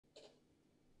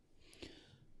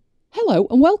Hello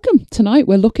and welcome. Tonight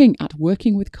we're looking at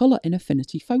working with colour in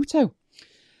Affinity Photo.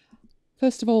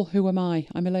 First of all, who am I?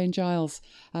 I'm Elaine Giles.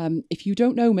 If you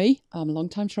don't know me, I'm a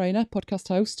long-time trainer, podcast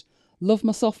host, love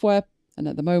my software, and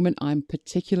at the moment I'm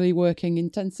particularly working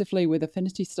intensively with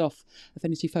Affinity stuff,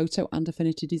 Affinity Photo and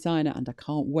Affinity Designer, and I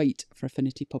can't wait for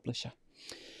Affinity Publisher.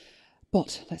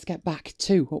 But let's get back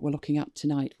to what we're looking at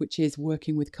tonight, which is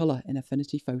working with colour in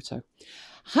Affinity Photo.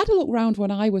 I had a look round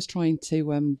when I was trying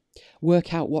to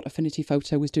work out what Affinity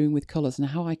Photo was doing with colours and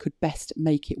how I could best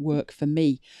make it work for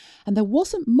me. And there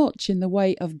wasn't much in the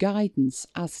way of guidance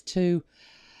as to...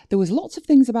 There was lots of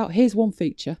things about here's one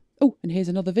feature, oh, and here's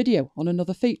another video on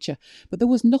another feature, but there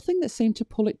was nothing that seemed to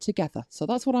pull it together. So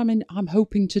that's what I'm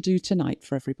hoping to do tonight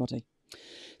for everybody.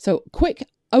 So quick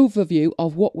overview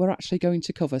of what we're actually going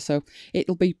to cover. So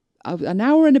it'll be an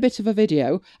hour and a bit of a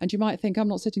video, and you might think I'm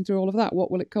not sitting through all of that.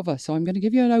 What will it cover? So I'm going to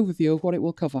give you an overview of what it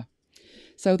will cover.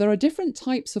 So there are different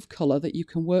types of colour that you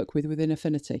can work with within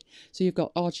Affinity. So you've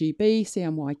got RGB,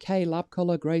 CMYK, lab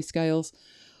colour, grayscales.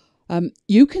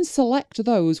 You can select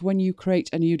those when you create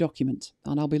a new document,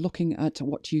 and I'll be looking at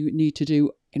what you need to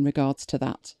do in regards to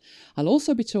that. I'll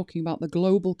also be talking about the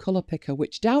global colour picker,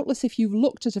 which doubtless if you've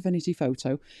looked at Affinity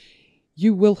Photo,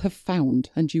 you will have found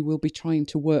and you will be trying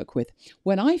to work with.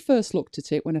 When I first looked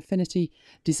at it, when Affinity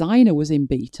Designer was in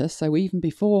beta, so even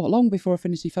before, long before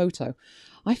Affinity Photo,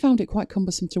 I found it quite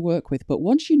cumbersome to work with. But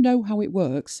once you know how it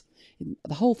works,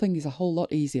 the whole thing is a whole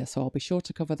lot easier, so I'll be sure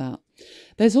to cover that.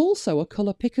 There's also a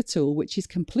colour picker tool, which is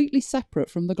completely separate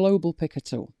from the global picker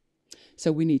tool.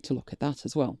 So we need to look at that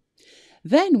as well.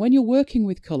 Then when you're working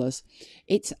with colours,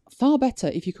 it's far better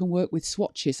if you can work with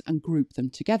swatches and group them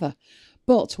together.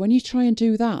 But when you try and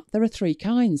do that, there are three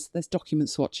kinds. There's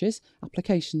document swatches,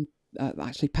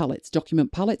 palettes,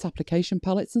 document palettes, application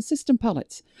palettes, and system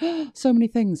palettes. So many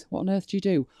things. What on earth do you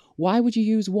do? Why would you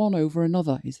use one over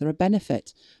another? Is there a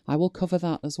benefit? I will cover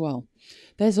that as well.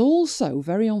 There's also,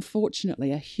 very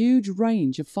unfortunately, a huge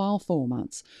range of file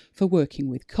formats for working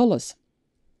with colours.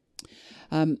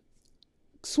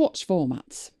 Swatch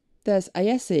formats. There's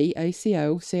ASE,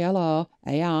 ACO, CLR,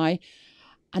 AI,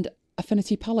 and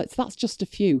Affinity palettes. That's just a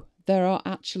few. There are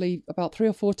actually about 3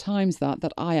 or 4 times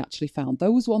that I actually found.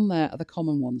 Those on there are the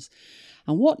common ones.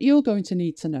 And what you're going to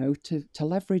need to know to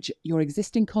leverage your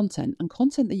existing content and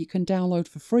content that you can download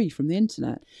for free from the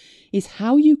internet is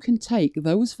how you can take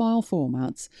those file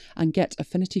formats and get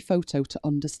Affinity Photo to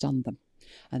understand them.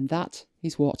 And that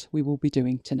is what we will be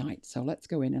doing tonight. So let's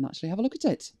go in and actually have a look at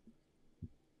it.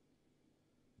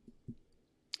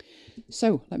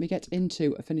 So let me get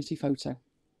into Affinity Photo.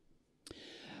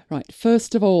 Right,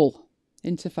 first of all,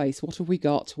 interface, what have we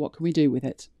got? What can we do with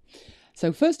it?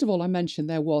 So first of all, I mentioned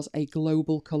there was a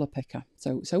global colour picker.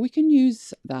 So we can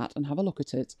use that and have a look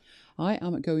at it. I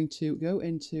am going to go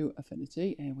into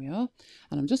Affinity, here we are,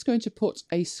 and I'm just going to put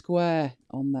a square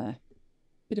on there.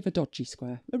 Bit of a dodgy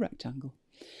square, a rectangle.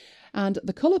 And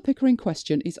the colour picker in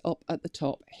question is up at the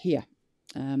top here.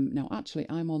 Now actually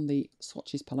I'm on the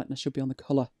swatches palette and I should be on the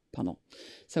colour panel.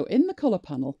 So in the colour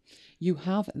panel, you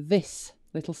have this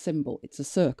little symbol. It's a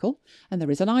circle and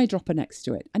there is an eyedropper next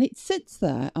to it and it sits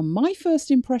there, and my first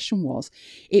impression was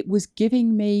it was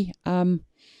giving me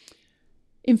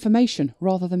information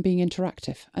rather than being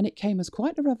interactive, and it came as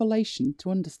quite a revelation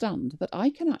to understand that I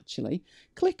can actually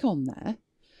click on there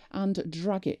and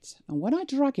drag it, and when I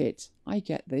drag it I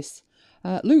get this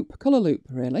loop, colour loop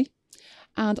really,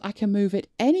 and I can move it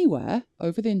anywhere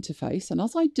over the interface, and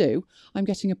as I do I'm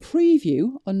getting a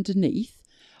preview underneath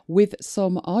with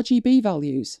some RGB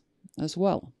values as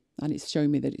well, and it's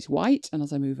showing me that it's white, and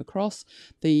as I move across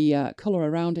the colour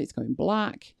around it's going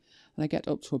black, and I get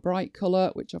up to a bright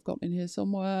colour which I've got in here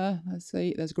somewhere. Let's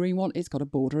see, there's a green one, it's got a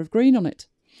border of green on it.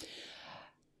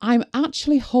 I'm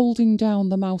actually holding down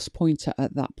the mouse pointer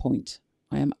at that point.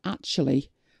 I am actually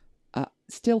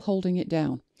still holding it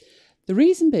down. The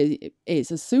reason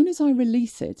is as soon as I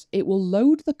release it, it will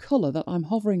load the colour that I'm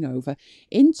hovering over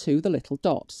into the little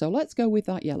dot. So let's go with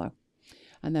that yellow.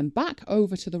 And then back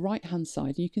over to the right hand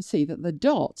side, and you can see that the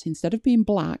dot, instead of being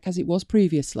black as it was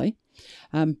previously,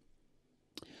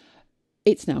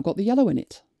 it's now got the yellow in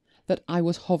it that I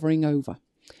was hovering over.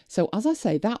 So as I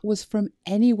say, that was from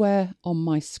anywhere on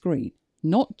my screen,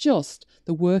 not just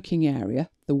the working area,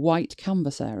 the white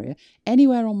canvas area,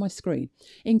 anywhere on my screen,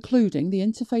 including the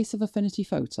interface of Affinity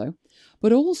Photo,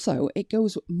 but also it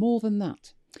goes more than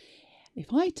that. If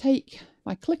I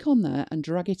click on there and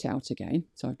drag it out again,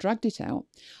 so I've dragged it out,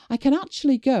 I can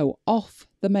actually go off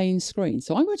the main screen.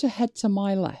 So I'm going to head to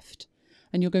my left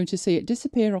and you're going to see it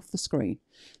disappear off the screen.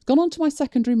 It's gone onto my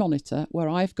secondary monitor where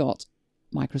I've got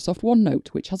Microsoft OneNote,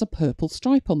 which has a purple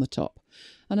stripe on the top.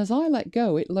 And as I let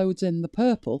go, it loads in the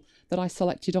purple that I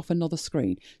selected off another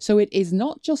screen. So it is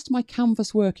not just my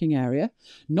canvas working area,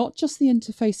 not just the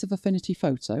interface of Affinity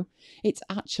Photo. It's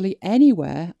actually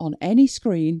anywhere on any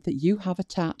screen that you have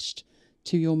attached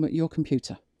to your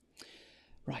computer.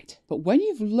 Right, but when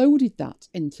you've loaded that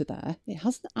into there, it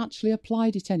hasn't actually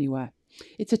applied it anywhere.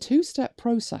 It's a two-step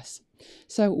process.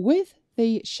 So with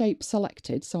the shape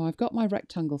selected, so I've got my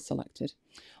rectangle selected,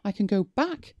 I can go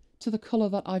back to the colour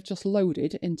that I've just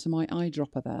loaded into my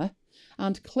eyedropper there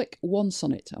and click once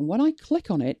on it. And when I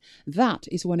click on it, that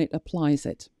is when it applies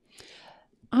it.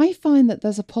 I find that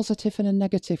there's a positive and a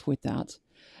negative with that.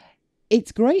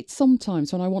 It's great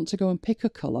sometimes when I want to go and pick a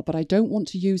colour, but I don't want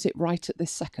to use it right at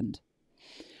this second.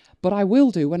 But I will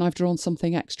do when I've drawn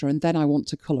something extra and then I want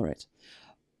to colour it.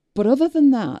 But other than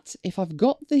that, if I've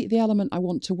got the element I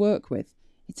want to work with,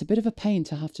 it's a bit of a pain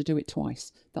to have to do it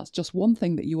twice. That's just one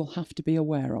thing that you will have to be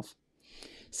aware of.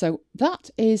 So that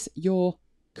is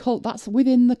that's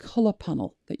within the colour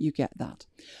panel that you get that.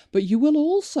 But you will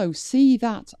also see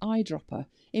that eyedropper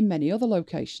in many other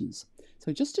locations.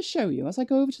 So just to show you, as I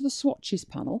go over to the swatches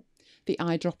panel, the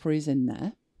eyedropper is in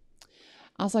there.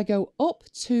 As I go up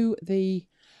to the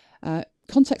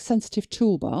context sensitive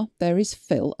toolbar, there is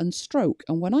fill and stroke,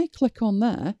 and when I click on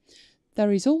there,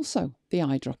 there is also the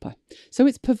eyedropper. So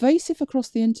it's pervasive across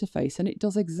the interface and it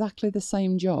does exactly the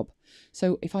same job.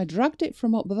 So if I dragged it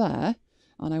from up there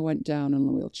and I went down, and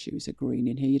we'll choose a green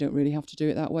in here, you don't really have to do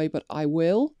it that way, but I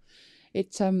will.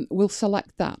 It will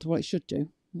select that. Well, it should do.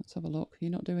 Let's have a look. You're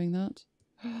not doing that?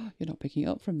 You're not picking it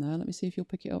up from there. Let me see if you'll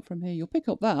pick it up from here. You'll pick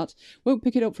up that. Won't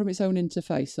pick it up from its own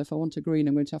interface. So if I want a green,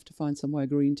 I'm going to have to find somewhere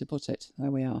green to put it.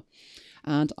 There we are.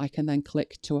 And I can then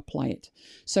click to apply it.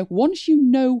 So once you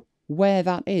know where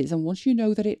that is, and once you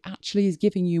know that it actually is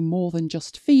giving you more than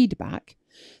just feedback,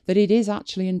 that it is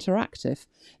actually interactive,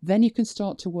 then you can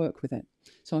start to work with it.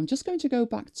 So I'm just going to go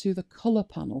back to the colour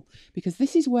panel, because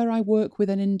this is where I work with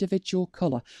an individual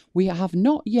colour. We have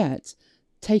not yet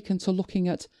taken to looking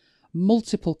at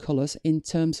multiple colours in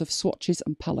terms of swatches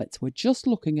and palettes. We're just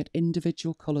looking at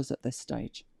individual colours at this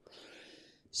stage.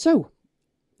 So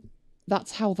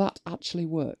that's how that actually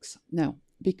works. Now,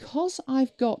 because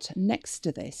I've got next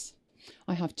to this,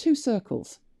 I have two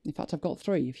circles. In fact, I've got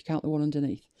three if you count the one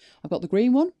underneath. I've got the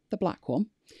green one, the black one,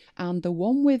 and the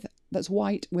one that's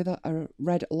white with a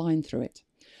red line through it.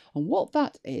 And what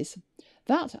that is,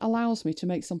 that allows me to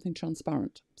make something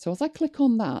transparent. So as I click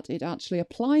on that, it actually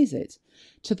applies it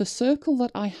to the circle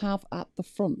that I have at the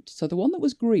front. So the one that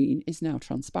was green is now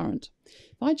transparent.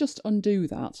 If I just undo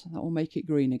that, that will make it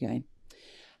green again.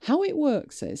 How it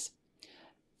works is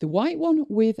the white one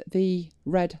with the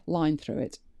red line through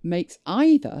it makes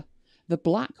either the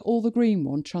black or the green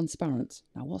one transparent.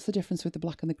 Now, what's the difference with the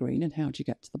black and the green, and how do you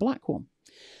get to the black one?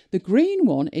 The green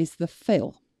one is the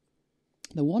fill.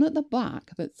 The one at the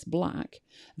back that's black,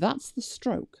 that's the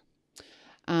stroke.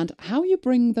 And how you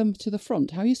bring them to the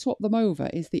front, how you swap them over,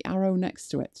 is the arrow next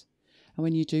to it. And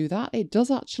when you do that, it does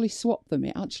actually swap them.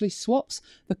 It actually swaps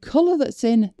the colour that's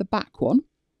in the back one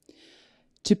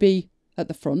to be at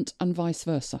the front and vice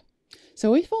versa.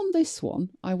 So if on this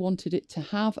one, I wanted it to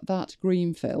have that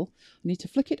green fill, I need to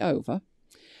flick it over.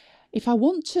 If I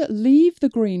want to leave the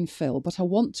green fill, but I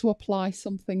want to apply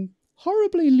something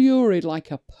horribly lurid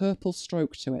like a purple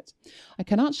stroke to it, I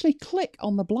can actually click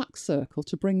on the black circle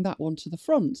to bring that one to the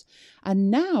front.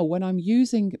 And now when I'm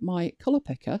using my colour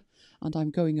picker and I'm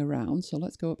going around, so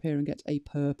let's go up here and get a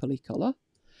purpley colour,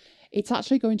 it's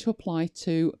actually going to apply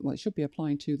to, well, it should be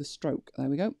applying to the stroke. There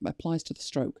we go, it applies to the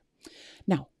stroke.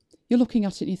 Now, you're looking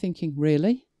at it and you're thinking,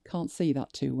 really? Can't see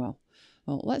that too well.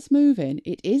 Well, let's move in.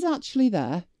 It is actually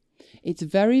there. It's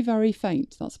very, very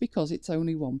faint. That's because it's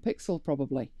only 1 pixel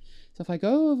probably. So if I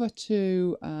go over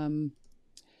to,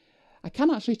 I can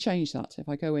actually change that. If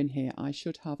I go in here, I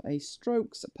should have a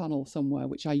strokes panel somewhere,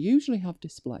 which I usually have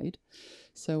displayed.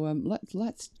 So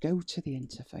let's go to the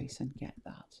interface and get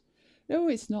that. No,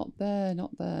 it's not there,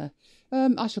 not there.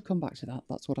 I shall come back to that.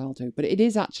 That's what I'll do. But it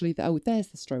is actually, oh, there's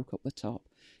the stroke up the top.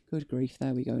 Good grief,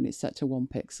 there we go. And it's set to 1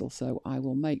 pixel. So I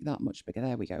will make that much bigger.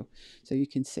 There we go. So you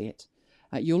can see it.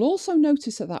 You'll also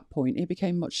notice at that point it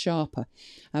became much sharper.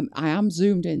 I am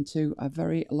zoomed into a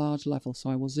very large level, so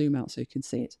I will zoom out so you can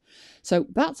see it. So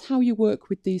that's how you work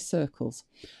with these circles.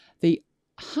 The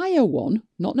higher one,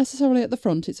 not necessarily at the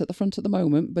front, it's at the front at the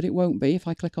moment, but it won't be if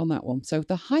I click on that one. So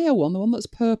the higher one, the one that's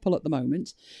purple at the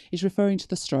moment, is referring to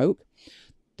the stroke.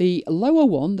 The lower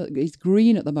one that is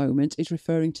green at the moment is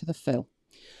referring to the fill.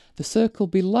 The circle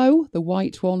below, the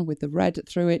white one with the red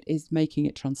through it, is making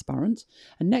it transparent.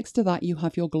 And next to that, you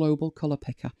have your global colour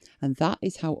picker. And that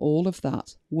is how all of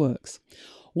that works.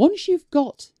 Once you've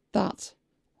got that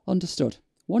Understood.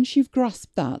 Once you've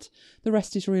grasped that, the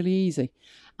rest is really easy.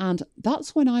 And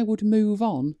that's when I would move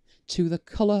on to the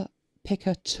colour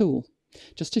picker tool,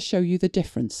 just to show you the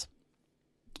difference.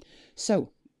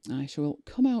 So I shall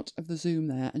come out of the zoom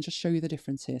there and just show you the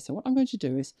difference here. So what I'm going to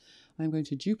do is I'm going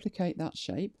to duplicate that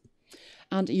shape,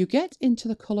 and you get into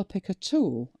the colour picker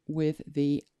tool with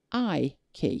the I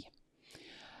key.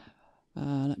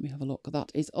 Let me have a look.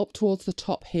 That is up towards the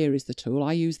top. Here is the tool.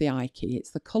 I use the I key.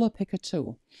 It's the colour picker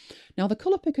tool. Now the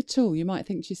colour picker tool, you might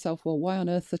think to yourself, well, why on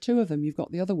earth the two of them? You've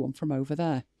got the other one from over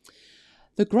there.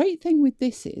 The great thing with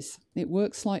this is it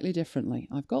works slightly differently.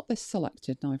 I've got this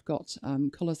selected and I've got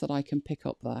colours that I can pick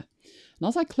up there. And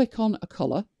as I click on a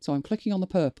colour, so I'm clicking on the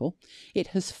purple, it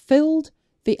has filled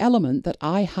the element that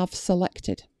I have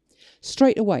selected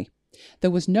straight away.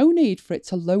 There was no need for it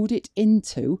to load it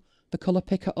into the colour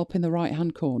picker up in the right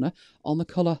hand corner on the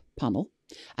colour panel,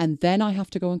 and then I have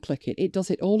to go and click it. It does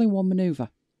it all in one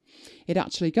manoeuvre. It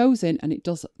actually goes in and it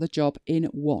does the job in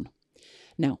one.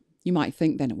 Now, you might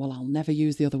think then, well, I'll never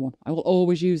use the other one. I will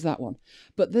always use that one.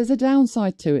 But there's a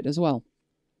downside to it as well.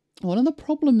 One of the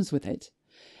problems with it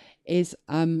is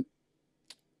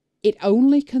it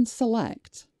only can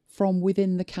select from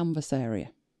within the canvas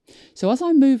area. So as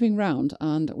I'm moving around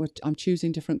and I'm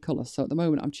choosing different colours, so at the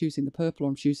moment I'm choosing the purple or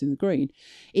I'm choosing the green,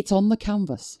 it's on the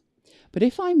canvas. But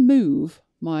if I move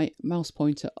my mouse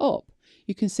pointer up,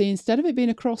 you can see instead of it being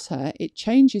a crosshair, it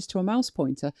changes to a mouse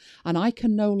pointer and I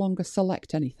can no longer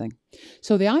select anything.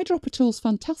 So the eyedropper tool is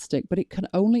fantastic, but it can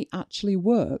only actually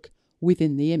work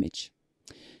within the image.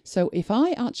 So if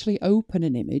I actually open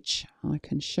an image, I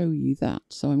can show you that.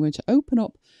 So I'm going to open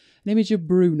up an image of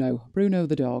Bruno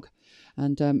the dog,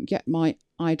 and get my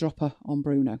eyedropper on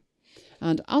Bruno.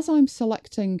 And as I'm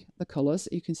selecting the colours,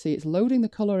 you can see it's loading the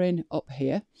colour in up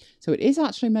here. So it is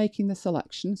actually making the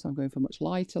selection. So I'm going for much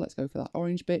lighter. Let's go for that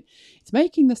orange bit. It's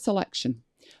making the selection,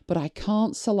 but I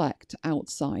can't select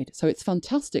outside. So it's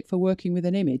fantastic for working with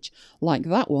an image like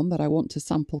that one that I want to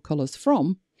sample colours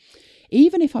from,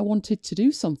 even if I wanted to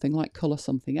do something like colour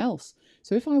something else.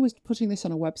 So if I was putting this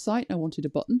on a website and I wanted a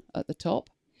button at the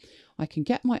top, I can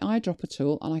get my eyedropper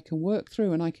tool and I can work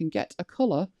through and I can get a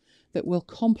colour that will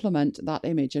complement that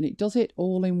image, and it does it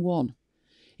all in one.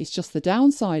 It's just the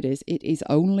downside is it is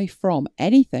only from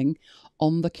anything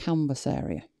on the canvas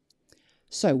area.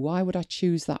 So why would I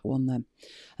choose that one then?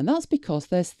 And that's because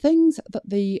there's things that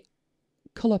the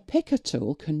colour picker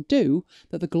tool can do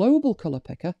that the global colour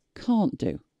picker can't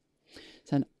do.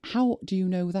 So how do you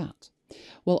know that?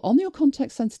 Well, on your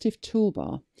context sensitive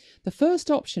toolbar, the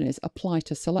first option is apply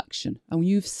to selection, and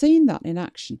you've seen that in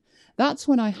action. That's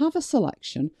when I have a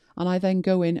selection and I then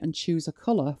go in and choose a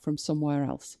colour from somewhere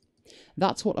else.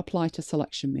 That's what apply to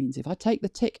selection means. If I take the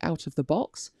tick out of the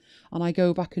box and I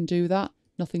go back and do that,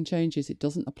 nothing changes. It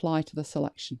doesn't apply to the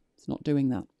selection. It's not doing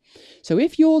that. So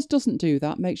if yours doesn't do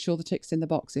that, make sure the tick's in the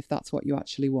box if that's what you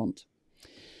actually want.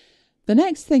 The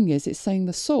next thing is it's saying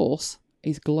the source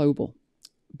is global,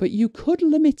 but you could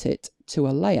limit it to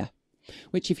a layer,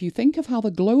 which if you think of how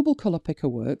the global colour picker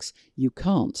works, you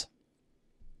can't.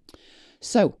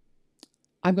 So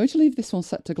I'm going to leave this one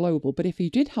set to global, but if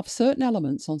you did have certain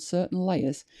elements on certain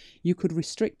layers, you could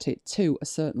restrict it to a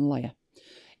certain layer.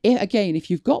 Again,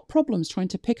 if you've got problems trying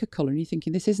to pick a colour and you're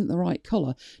thinking this isn't the right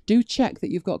colour, do check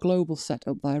that you've got global set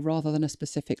up there rather than a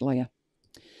specific layer.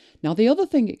 Now, the other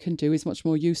thing it can do is much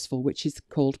more useful, which is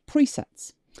called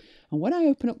presets. And when I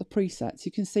open up the presets,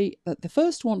 you can see that the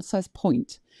first one says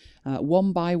point,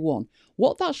 1 by 1.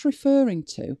 What that's referring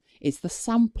to is the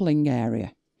sampling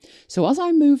area. So as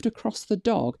I moved across the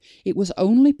dog, it was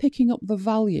only picking up the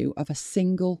value of a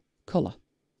single colour.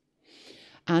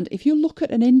 And if you look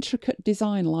at an intricate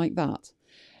design like that,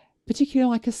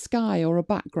 particularly like a sky or a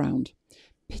background,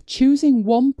 choosing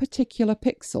one particular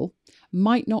pixel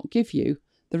might not give you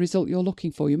the result you're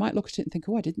looking for. You might look at it and think,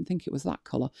 oh, I didn't think it was that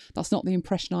colour. That's not the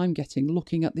impression I'm getting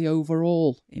looking at the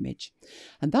overall image.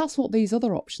 And that's what these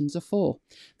other options are for.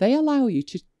 They allow you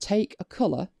to take a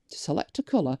colour, to select a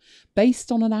colour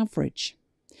based on an average.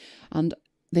 And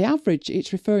the average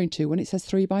it's referring to when it says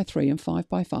 3 by 3 and 5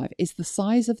 by 5 is the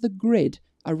size of the grid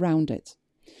around it.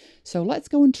 So let's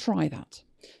go and try that.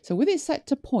 So with it set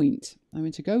to point, I'm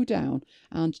going to go down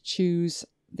and choose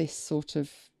this sort of,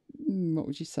 what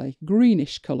would you say,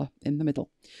 greenish colour in the middle.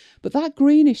 But that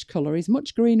greenish colour is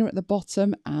much greener at the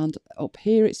bottom, and up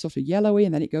here it's sort of yellowy,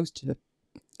 and then it goes to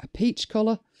a peach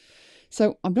colour.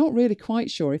 So I'm not really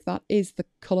quite sure if that is the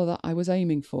colour that I was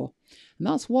aiming for. And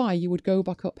that's why you would go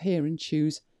back up here and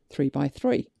choose 3 by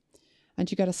 3. And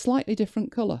you get a slightly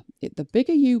different colour. The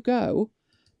bigger you go,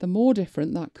 the more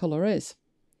different that colour is.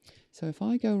 So if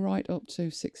I go right up to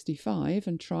 65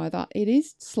 and try that, it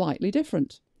is slightly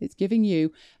different. It's giving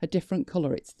you a different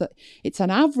colour. It's an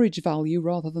average value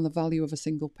rather than the value of a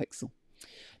single pixel.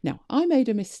 Now, I made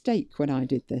a mistake when I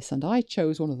did this, and I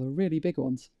chose one of the really big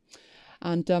ones.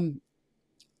 And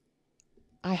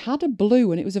I had a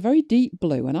blue, and it was a very deep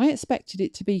blue, and I expected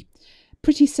it to be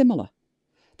pretty similar,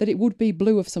 that it would be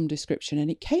blue of some description, and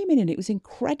it came in and it was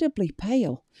incredibly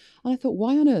pale. And I thought,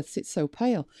 why on earth is it so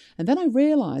pale? And then I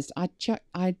realised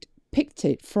I'd picked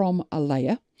it from a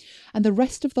layer, and the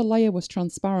rest of the layer was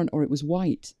transparent, or it was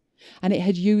white. And it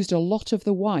had used a lot of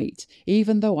the white,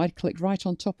 even though I'd clicked right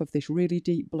on top of this really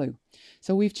deep blue.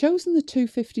 So we've chosen the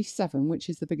 257, which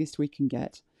is the biggest we can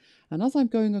get. And as I'm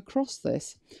going across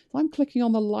this, if I'm clicking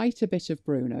on the lighter bit of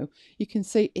Bruno, you can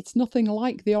see it's nothing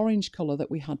like the orange colour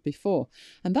that we had before.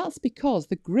 And that's because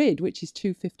the grid, which is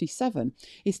 257,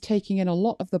 is taking in a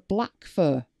lot of the black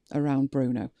fur around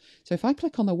Bruno. So if I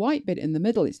click on the white bit in the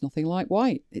middle, it's nothing like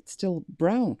white. It's still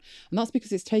brown. And that's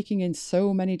because it's taking in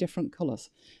so many different colours.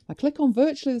 I click on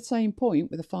virtually the same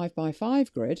point with a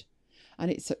 5x5 grid,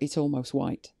 and it's almost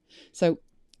white. So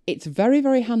it's very,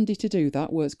 very handy to do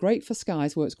that. Works great for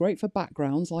skies, works great for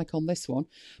backgrounds like on this one.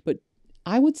 But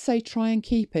I would say try and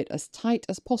keep it as tight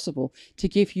as possible to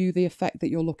give you the effect that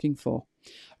you're looking for,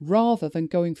 rather than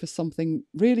going for something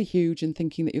really huge and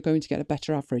thinking that you're going to get a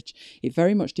better average. It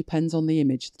very much depends on the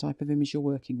image, the type of image you're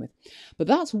working with. But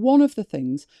that's one of the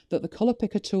things that the colour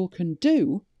picker tool can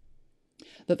do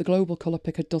that the global colour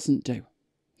picker doesn't do.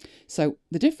 So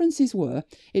the differences were,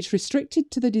 it's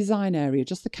restricted to the design area,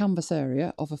 just the canvas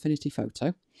area of Affinity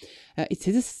Photo. It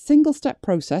is a single step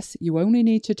process. You only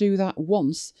need to do that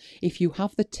once if you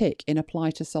have the tick in apply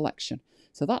to selection.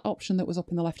 So that option that was up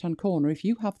in the left hand corner, if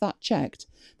you have that checked,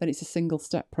 then it's a single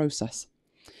step process.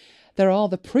 There are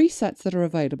the presets that are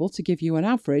available to give you an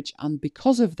average, and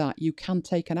because of that you can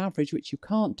take an average, which you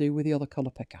can't do with the other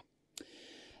colour picker.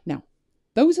 Now,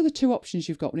 those are the two options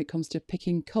you've got when it comes to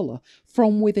picking colour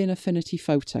from within Affinity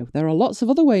Photo. There are lots of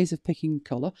other ways of picking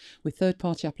colour with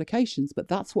third-party applications, but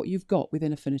that's what you've got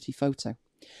within Affinity Photo.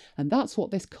 And that's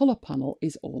what this colour panel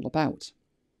is all about.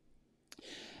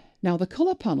 Now, the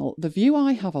colour panel, the view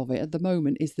I have of it at the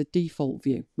moment is the default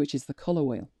view, which is the colour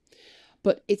wheel.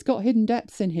 But it's got hidden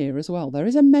depths in here as well. There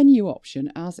is a menu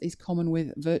option, as is common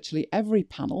with virtually every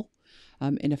panel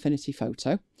in Affinity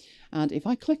Photo. And if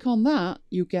I click on that,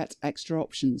 you get extra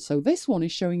options. So this one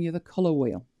is showing you the colour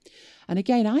wheel. And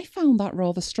again, I found that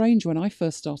rather strange when I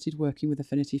first started working with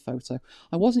Affinity Photo.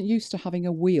 I wasn't used to having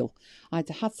a wheel. I'd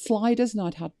had sliders and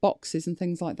I'd had boxes and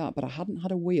things like that, but I hadn't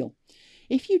had a wheel.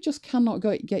 If you just cannot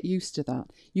get used to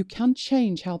that, you can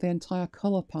change how the entire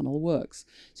colour panel works.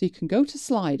 So you can go to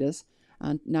sliders,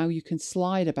 and now you can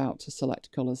slide about to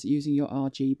select colours using your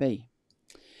RGB.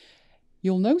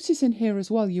 You'll notice in here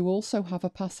as well, you also have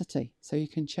opacity, so you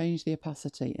can change the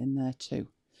opacity in there too.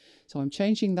 So I'm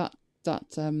changing that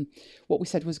what we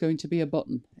said was going to be a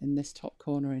button in this top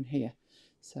corner in here.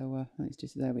 So let's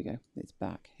just, there we go. It's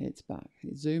back. It's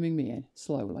zooming me in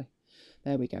slowly.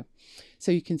 There we go.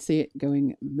 So you can see it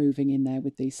moving in there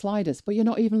with these sliders, but you're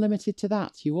not even limited to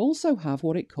that. You also have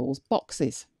what it calls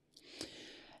boxes.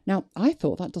 Now, I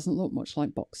thought that doesn't look much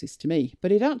like boxes to me,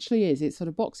 but it actually is. It's sort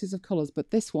of boxes of colours,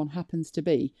 but this one happens to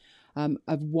be a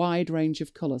wide range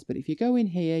of colours. But if you go in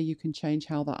here, you can change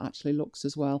how that actually looks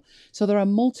as well. So there are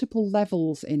multiple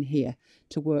levels in here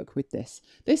to work with this.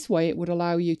 This way, it would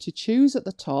allow you to choose at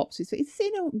the top. So it's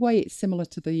in a way, it's similar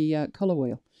to the colour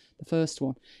wheel, the first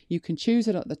one. You can choose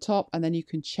it at the top, and then you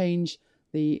can change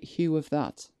the hue of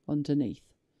that underneath.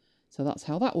 So that's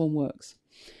how that one works.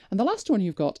 And the last one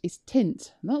you've got is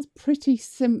tint, and that's pretty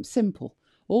simple.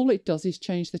 All it does is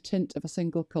change the tint of a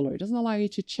single colour. It doesn't allow you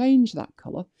to change that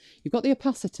colour. You've got the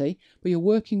opacity, but you're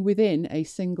working within a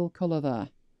single colour there.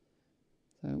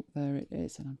 So there it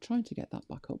is, and I'm trying to get that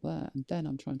back up there, and then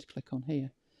I'm trying to click on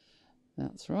here.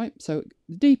 That's right. So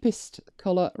the deepest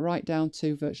colour right down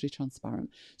to virtually transparent.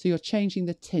 So you're changing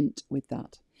the tint with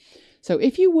that. So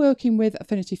if you're working with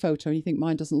Affinity Photo and you think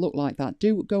mine doesn't look like that,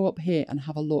 do go up here and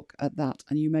have a look at that,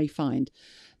 and you may find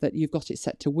that you've got it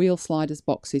set to wheel, sliders,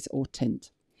 boxes or tint.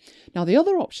 Now the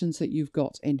other options that you've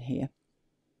got in here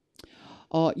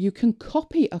are you can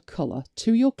copy a colour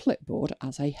to your clipboard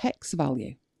as a hex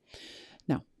value.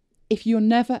 Now, if you're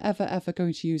never, ever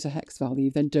going to use a hex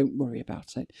value, then don't worry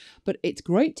about it. But it's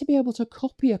great to be able to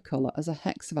copy a colour as a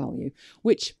hex value,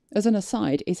 which, as an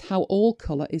aside, is how all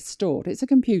colour is stored. It's a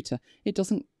computer. It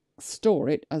doesn't store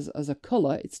it as a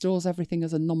colour. It stores everything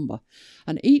as a number.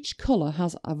 And each colour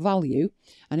has a value,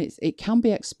 and it can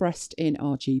be expressed in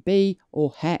RGB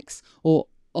or hex or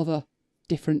other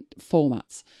different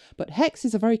formats. But hex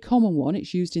is a very common one.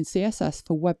 It's used in CSS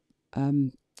for web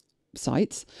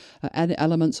sites and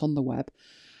elements on the web.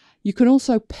 You can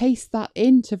also paste that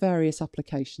into various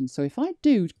applications. So if I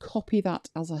do copy that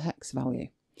as a hex value,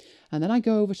 and then I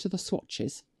go over to the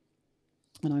swatches,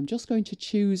 and I'm just going to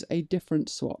choose a different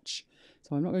swatch.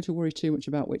 So I'm not going to worry too much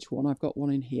about which one. I've got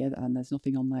one in here and there's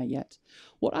nothing on there yet.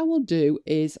 What I will do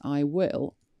is I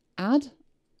will add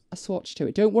a swatch to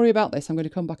it. Don't worry about this. I'm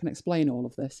going to come back and explain all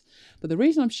of this. But the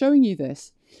reason I'm showing you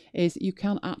this is you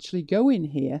can actually go in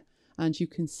here and you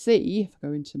can see, if I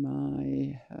go into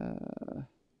my,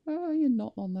 oh, you're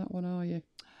not on that one, are you?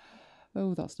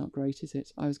 Oh, that's not great, is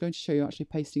it? I was going to show you actually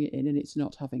pasting it in and it's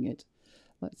not having it.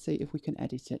 Let's see if we can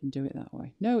edit it and do it that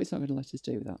way. No, it's not going to let us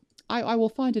do that. I will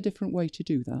find a different way to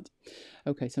do that.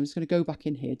 Okay, so I'm just going to go back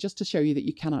in here just to show you that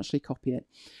you can actually copy it.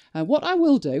 What I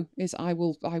will do is I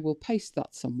will paste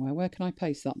that somewhere. Where can I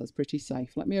paste that? That's pretty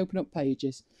safe. Let me open up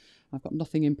Pages. I've got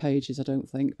nothing in Pages, I don't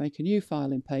think. Make a new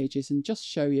file in Pages and just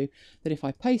show you that if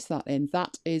I paste that in,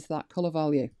 that is that colour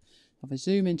value. If I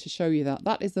zoom in to show you that,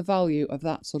 that is the value of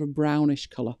that sort of brownish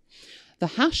colour. The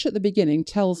hash at the beginning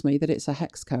tells me that it's a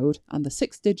hex code, and the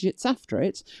 6 digits after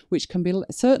it, which can be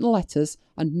certain letters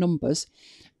and numbers,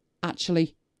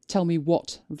 actually tell me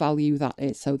what value that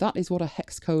is. So that is what a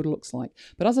hex code looks like.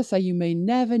 But as I say, you may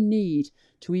never need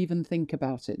to even think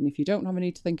about it. And if you don't have a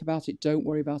need to think about it, don't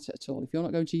worry about it at all. If you're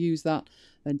not going to use that,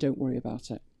 then don't worry about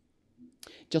it.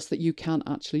 Just that you can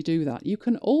actually do that. You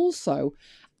can also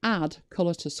add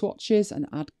colour to swatches and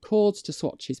add chords to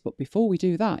swatches. But before we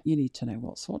do that, you need to know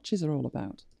what swatches are all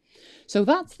about. So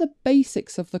that's the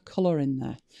basics of the colour in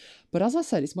there. But as I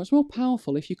said, it's much more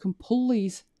powerful if you can pull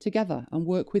these together and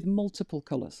work with multiple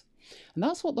colours. And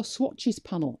that's what the swatches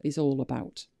panel is all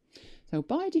about. So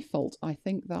by default, I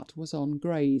think that was on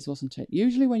greys, wasn't it?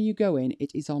 Usually when you go in,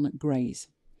 it is on greys.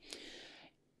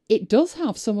 It does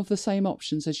have some of the same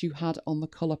options as you had on the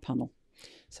colour panel.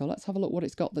 So let's have a look what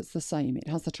it's got that's the same. It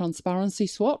has the transparency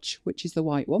swatch, which is the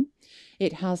white one.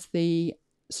 It has the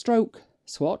stroke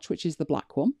swatch, which is the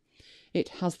black one. It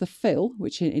has the fill,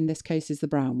 which in this case is the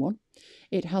brown one.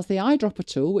 It has the eyedropper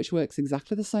tool, which works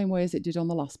exactly the same way as it did on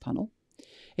the last panel.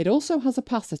 It also has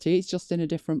opacity, it's just in a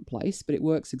different place, but it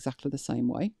works exactly the same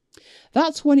way.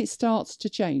 That's when it starts to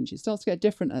change. It starts to get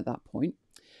different at that point.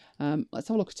 Let's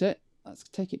have a look at it. Let's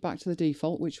take it back to the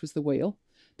default, which was the wheel.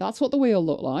 That's what the wheel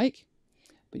looked like.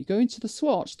 But you go into the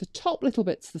swatch, the top little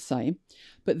bit's the same,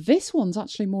 but this one's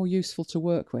actually more useful to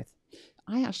work with.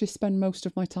 I actually spend most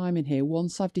of my time in here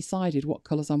once I've decided what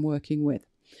colours I'm working with.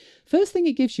 First thing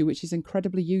it gives you, which is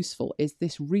incredibly useful, is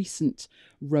this recent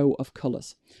row of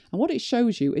colours. And what it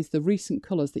shows you is the recent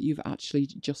colours that you've actually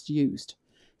just used.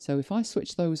 So if I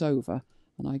switch those over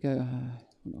and I go,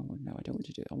 no, I don't want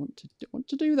to do it. I want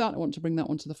to do that. I want to bring that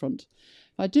one to the front.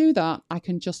 If I do that, I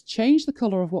can just change the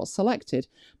colour of what's selected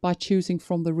by choosing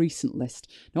from the recent list.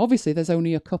 Now, obviously, there's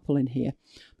only a couple in here.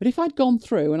 But if I'd gone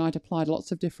through and I'd applied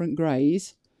lots of different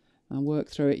greys and worked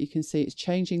through it, you can see it's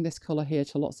changing this colour here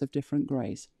to lots of different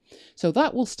greys. So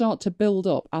that will start to build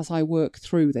up as I work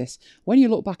through this. When you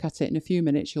look back at it in a few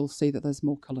minutes, you'll see that there's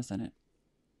more colours in it.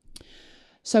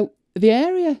 So the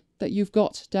area that you've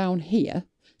got down here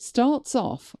starts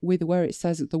off with where it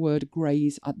says the word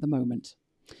greys at the moment.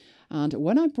 And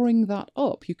when I bring that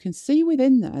up, you can see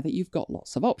within there that you've got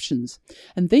lots of options.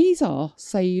 And these are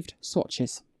saved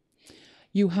swatches.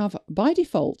 You have, by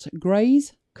default,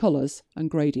 greys, colours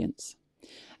and gradients.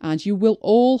 And you will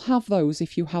all have those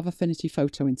if you have Affinity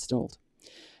Photo installed.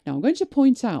 Now, I'm going to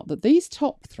point out that these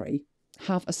top three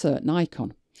have a certain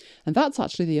icon. And that's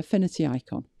actually the Affinity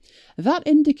icon. That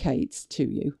indicates to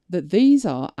you that these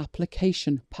are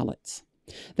application palettes.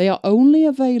 They are only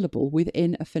available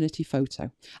within Affinity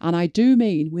Photo. And I do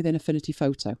mean within Affinity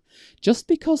Photo. Just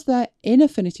because they're in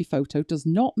Affinity Photo does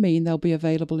not mean they'll be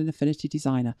available in Affinity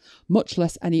Designer, much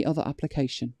less any other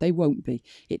application. They won't be.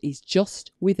 It is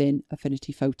just within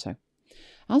Affinity Photo.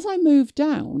 As I move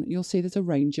down, you'll see there's a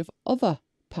range of other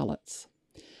palettes.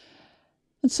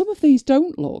 And some of these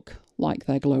don't look like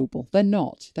they're global. They're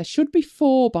not. There should be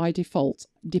 4 by default,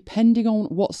 depending on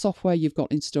what software you've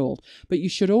got installed. But you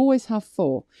should always have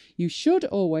 4. You should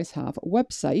always have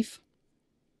WebSafe,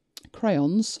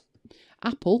 Crayons,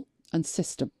 Apple and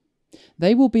System.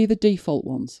 They will be the default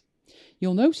ones.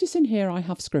 You'll notice in here I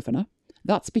have Scrivener.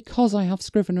 That's because I have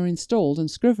Scrivener installed,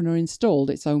 and Scrivener installed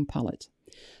its own palette.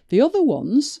 The other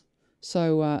ones,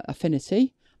 so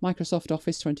Affinity, Microsoft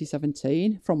Office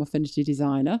 2017 from Affinity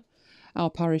Designer, Our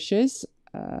Parishes,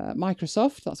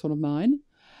 Microsoft, that's one of mine.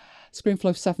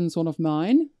 ScreenFlow 7 is one of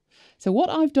mine. So what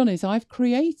I've done is I've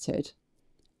created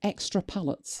extra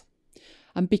palettes.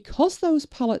 And because those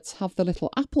palettes have the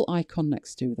little Apple icon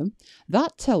next to them,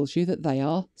 that tells you that they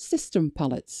are system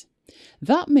palettes.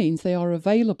 That means they are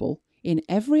available in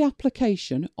every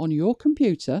application on your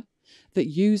computer that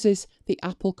uses the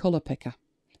Apple Colour Picker.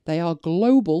 They are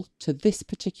global to this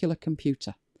particular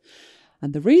computer.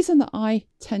 And the reason that I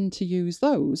tend to use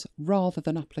those rather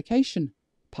than application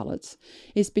palettes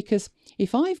is because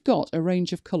if I've got a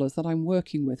range of colours that I'm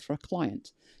working with for a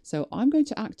client, so I'm going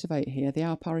to activate here the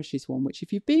Our Parishes one, which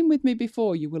if you've been with me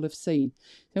before you will have seen.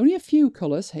 There's only a few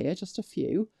colours here, just a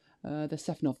few. There's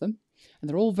 7 of them, and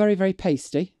they're all very, very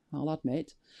pasty, I'll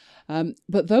admit.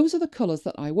 But those are the colours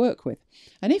that I work with.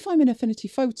 And if I'm in Affinity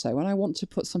Photo and I want to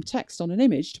put some text on an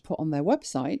image to put on their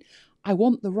website, I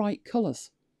want the right colours.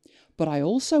 But I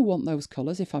also want those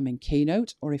colours if I'm in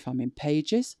Keynote or if I'm in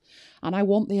Pages, and I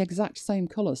want the exact same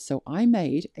colours. So I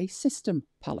made a system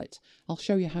palette. I'll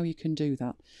show you how you can do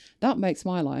that. That makes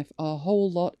my life a whole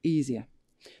lot easier.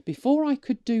 Before I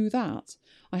could do that,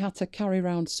 I had to carry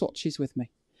around swatches with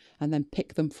me and then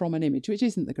pick them from an image, which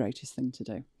isn't the greatest thing to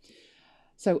do.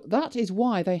 So that is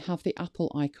why they have the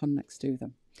Apple icon next to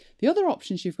them. The other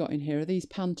options you've got in here are these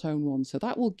Pantone ones. So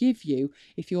that will give you,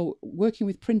 if you're working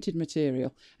with printed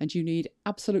material and you need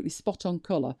absolutely spot on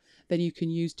colour, then you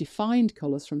can use defined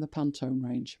colours from the Pantone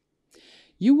range.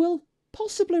 You will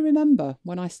possibly remember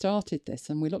when I started this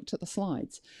and we looked at the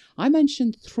slides, I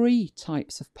mentioned 3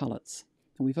 types of palettes,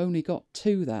 and we've only got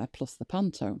 2 there plus the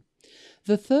Pantone.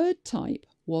 The third type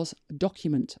was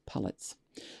document palettes.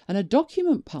 And a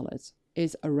document palette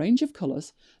is a range of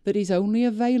colours that is only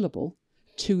available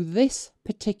to this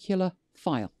particular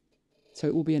file. So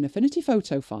it will be an Affinity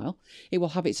Photo file. It will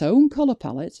have its own colour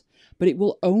palette, but it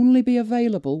will only be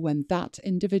available when that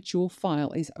individual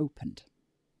file is opened.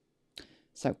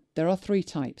 So there are 3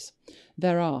 types.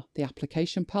 There are the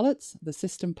application palettes, the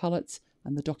system palettes,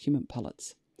 and the document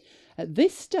palettes. At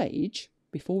this stage,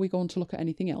 before we go on to look at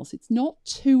anything else, it's not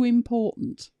too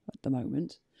important at the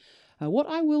moment. What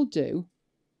I will do,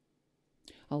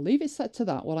 I'll leave it set to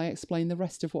that while I explain the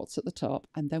rest of what's at the top,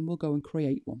 and then we'll go and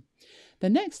create one. The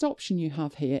next option you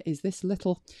have here is this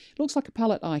little, it looks like a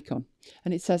palette icon,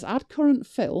 and it says add current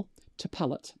fill to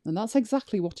palette, and that's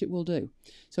exactly what it will do.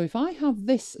 So if I have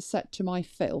this set to my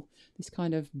fill, this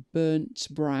kind of burnt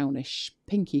brownish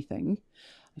pinky thing,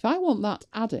 if I want that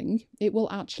adding, it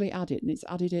will actually add it, and it's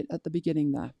added it at the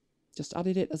beginning there. Just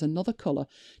added it as another colour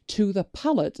to the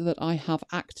palette that I have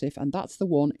active, and that's the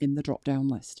one in the drop-down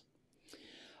list.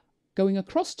 Going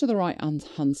across to the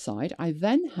right-hand side, I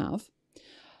then have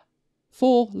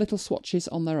 4 little swatches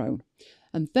on their own,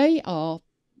 and they're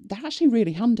actually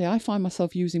really handy. I find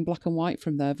myself using black and white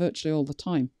from there virtually all the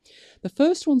time. The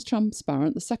first one's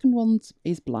transparent, the second one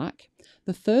is black,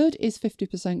 the third is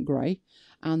 50% grey,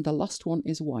 and the last one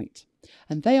is white.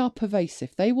 And they are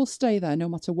pervasive. They will stay there no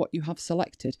matter what you have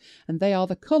selected, and they are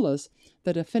the colours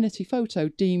that Affinity Photo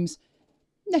deems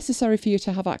necessary for you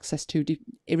to have access to,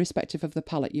 irrespective of the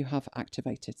palette you have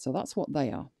activated. So that's what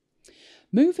they are.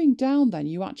 Moving down then,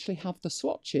 you actually have the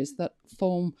swatches that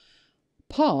form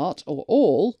part or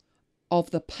all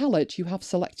of the palette you have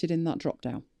selected in that drop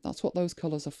down. That's what those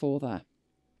colours are for there.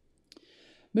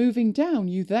 Moving down,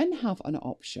 you then have an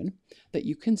option that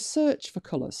you can search for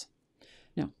colours.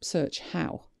 Now, search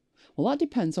how? Well, that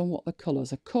depends on what the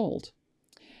colours are called.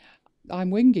 I'm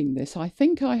winging this. I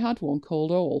think I had one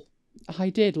called all. I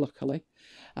did, luckily.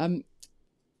 The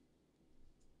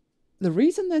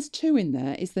reason there's 2 in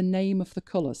there is the name of the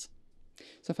colours.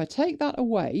 So if I take that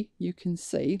away, you can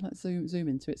see, let's zoom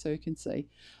into it so you can see.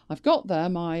 I've got there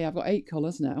I've got 8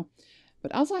 colours now,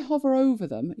 but as I hover over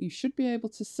them, you should be able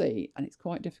to see, and it's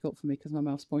quite difficult for me because my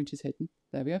mouse point is hidden.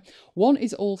 There we go. One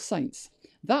is All Saints.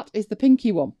 That is the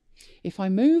pinky one. If I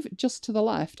move just to the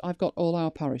left, I've got All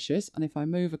Our Parishes, and if I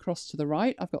move across to the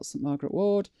right, I've got St Margaret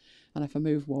Ward, and if I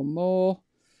move one more,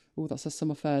 oh, that's a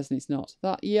Summer Fairs, and it's not.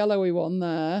 That yellowy one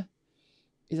there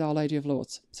is Our Lady of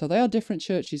Lourdes. So they are different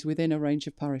churches within a range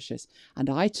of parishes, and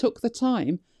I took the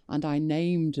time and I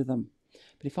named them.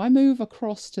 But if I move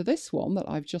across to this one that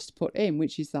I've just put in,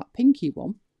 which is that pinky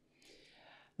one,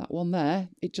 that one there,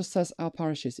 it just says Our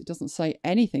Parishes. It doesn't say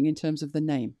anything in terms of the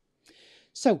name.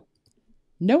 So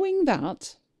knowing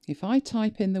that, if I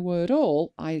type in the word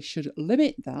all, I should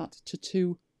limit that to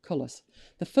 2 colours.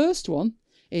 The first one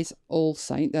is All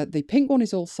Saints, the pink one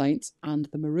is All Saints, and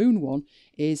the maroon one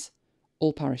is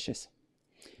All Parishes.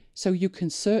 So you can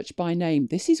search by name.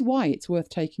 This is why it's worth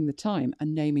taking the time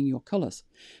and naming your colours,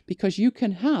 because you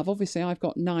can have, obviously I've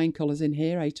got 9 colours in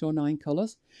here, 8 or 9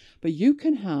 colours, but you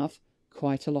can have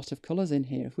quite a lot of colours in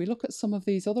here. If we look at some of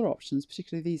these other options,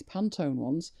 particularly these Pantone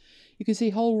ones, you can see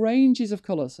whole ranges of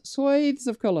colours, swathes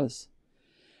of colours.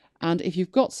 And if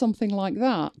you've got something like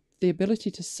that, the ability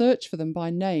to search for them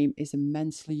by name is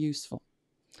immensely useful.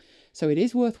 So it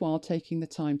is worthwhile taking the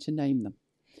time to name them.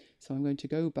 So I'm going to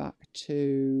go back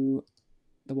to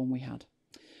the one we had.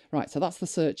 Right, so that's the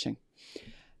searching.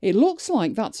 It looks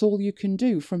like that's all you can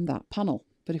do from that panel.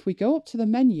 But if we go up to the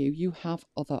menu, you have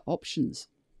other options.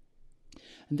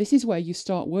 And this is where you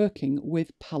start working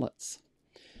with palettes.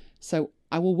 So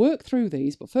I will work through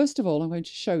these, but first of all, I'm going to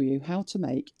show you how to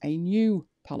make a new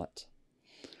palette.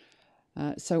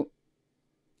 So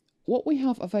what we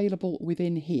have available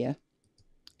within here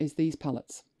is these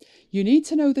palettes. You need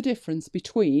to know the difference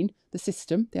between the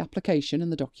system, the application,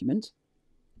 and the document.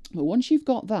 But once you've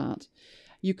got that,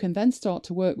 you can then start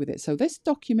to work with it. So this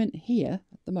document here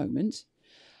at the moment,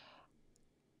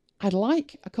 I'd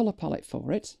like a colour palette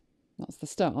for it. That's the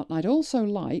start. And I'd also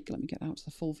like, let me get out to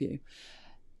the full view,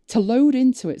 to load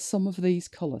into it some of these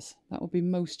colours. That would be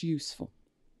most useful.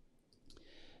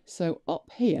 So up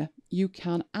here, you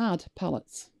can add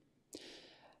palettes.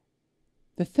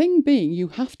 The thing being, you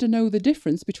have to know the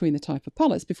difference between the type of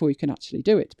palettes before you can actually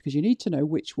do it, because you need to know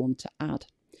which one to add.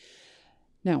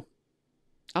 Now,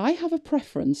 I have a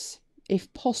preference,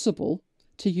 if possible,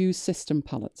 to use system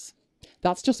palettes.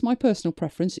 That's just my personal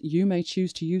preference. You may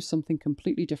choose to use something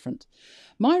completely different.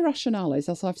 My rationale is,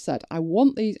 as I've said,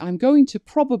 I'm going to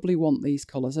probably want these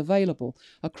colours available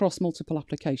across multiple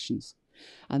applications.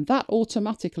 And that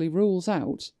automatically rules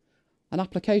out an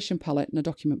application palette and a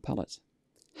document palette.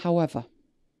 However,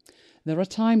 there are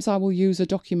times I will use a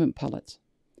document palette.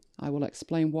 I will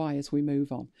explain why as we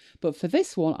move on. But for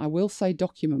this one, I will say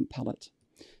document palette.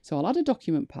 So I'll add a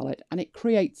document palette and it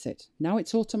creates it. Now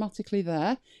it's automatically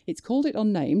there. It's called it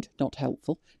unnamed, not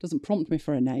helpful. Doesn't prompt me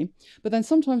for a name. But then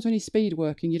sometimes when you're speed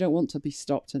working, you don't want to be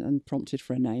stopped and prompted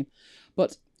for a name.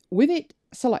 But with it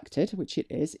selected, which it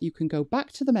is, you can go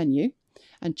back to the menu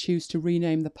and choose to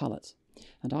rename the palette.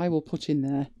 And I will put in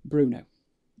there Bruno.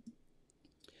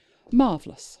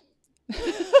 Marvellous.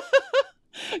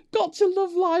 Got to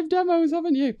love live demos,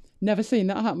 haven't you? Never seen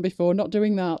that happen before, not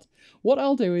doing that. What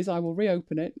I'll do is I will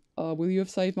reopen it. Will you have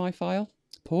saved my file?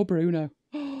 Poor Bruno.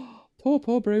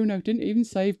 Poor Bruno. Didn't even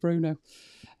save Bruno.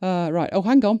 Right. Oh,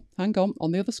 hang on.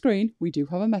 On the other screen, we do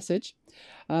have a message.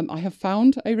 I have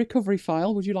found a recovery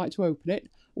file. Would you like to open it?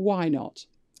 Why not?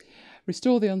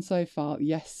 Restore the unsaved file.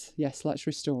 Yes, let's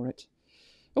restore it.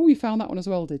 Oh, you found that one as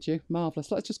well, did you? Marvellous.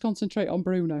 Let's just concentrate on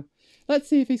Bruno. Let's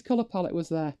see if his colour palette was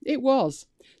there. It was.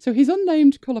 So his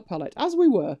unnamed colour palette, as we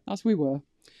were.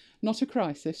 Not a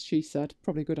crisis, she said.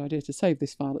 Probably a good idea to save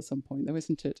this file at some point, though,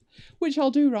 isn't it? Which I'll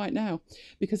do right now.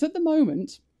 Because at the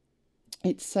moment,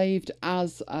 it's saved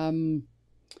as...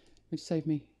 save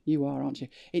me. You are, aren't you?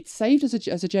 It's saved as a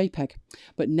JPEG,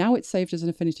 but now it's saved as an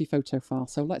Affinity Photo file.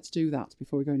 So let's do that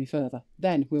before we go any further.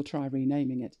 Then we'll try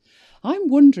renaming it. I'm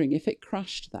wondering if it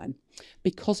crashed then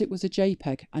because it was a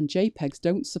JPEG, and JPEGs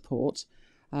don't support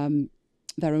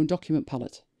their own document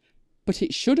palette. But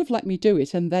it should have let me do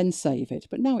it and then save it.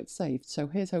 But now it's saved, so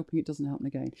here's hoping it doesn't happen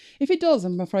again. If it does,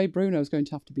 I'm afraid Bruno's going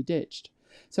to have to be ditched.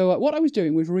 So what I was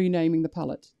doing was renaming the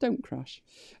palette. Don't crash.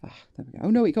 There we go. Oh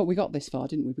no, we got this far,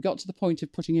 didn't we? We got to the point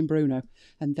of putting in Bruno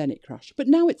and then it crashed. But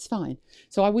now it's fine.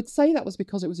 So I would say that was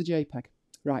because it was a JPEG.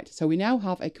 Right, so we now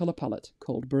have a colour palette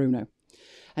called Bruno.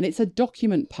 And it's a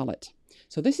document palette.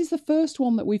 So this is the first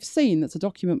one that we've seen that's a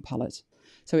document palette.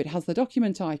 So it has the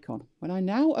document icon. When I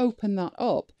now open that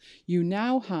up, you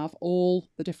now have all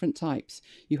the different types.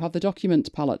 You have the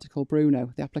document palette called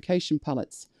Bruno, the application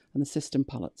palettes, and the system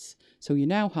palettes. So you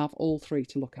now have all three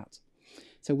to look at.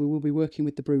 So we will be working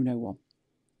with the Bruno one.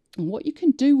 And what you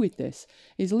can do with this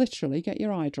is literally get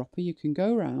your eyedropper. You can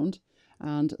go around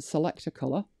and select a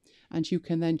colour, and you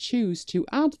can then choose to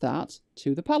add that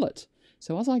to the palette.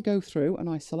 So as I go through and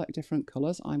I select different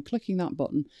colours, I'm clicking that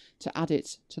button to add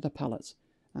it to the palette.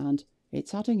 And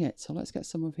it's adding it. So let's get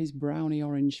some of his browny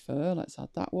orange fur. Let's add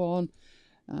that one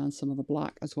and some of the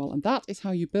black as well. And that is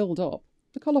how you build up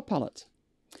the colour palette.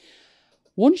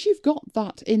 Once you've got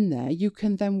that in there, you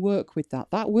can then work with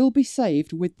that. That will be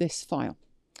saved with this file.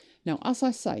 Now, as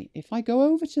I say, if I go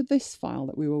over to this file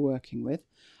that we were working with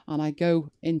and I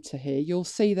go into here, you'll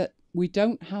see that we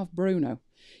don't have Bruno.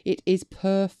 It is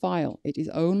per file. It is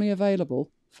only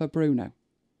available for Bruno.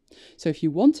 So if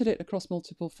you wanted it across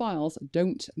multiple files,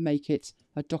 don't make it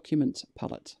a document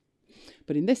palette.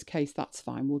 But in this case, that's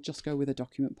fine. We'll just go with a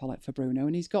document palette for Bruno,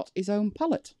 and he's got his own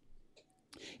palette.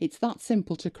 It's that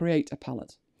simple to create a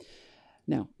palette.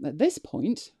 Now, at this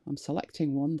point, I'm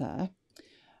selecting one there.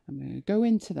 I'm going to go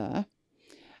into there,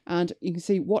 and you can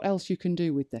see what else you can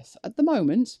do with this. At the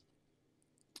moment,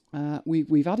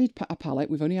 We've added a palette.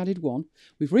 We've only added one.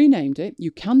 We've renamed it.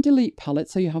 You can delete palette,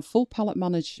 so you have full palette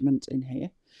management in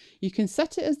here. You can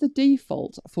set it as the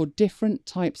default for different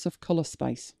types of colour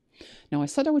space. Now, I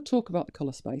said I would talk about the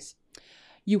colour space.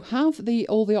 You have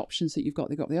all the options that you've got.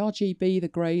 They've got the RGB, the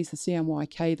greys, the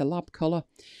CMYK, the lab colour.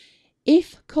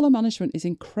 If colour management is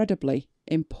incredibly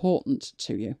important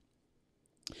to you,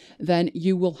 then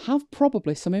you will have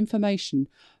probably some information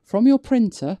from your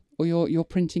printer or your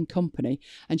printing company,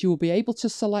 and you will be able to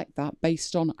select that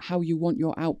based on how you want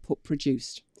your output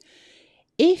produced.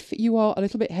 If you are a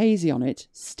little bit hazy on it,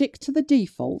 stick to the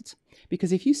default,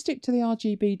 because if you stick to the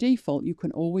RGB default, you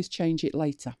can always change it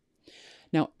later.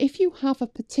 Now, if you have a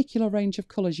particular range of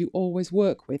colours you always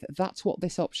work with, that's what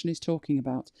this option is talking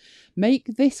about.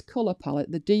 Make this colour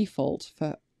palette the default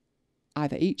for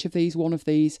either each of these, one of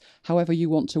these, however you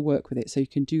want to work with it, so you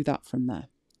can do that from there.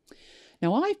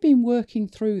 Now, I've been working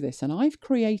through this and I've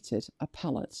created a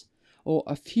palette or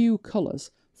a few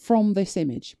colours from this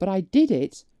image, but I did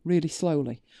it really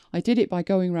slowly. I did it by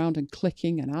going around and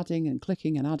clicking and adding and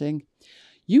clicking and adding.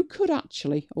 You could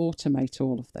actually automate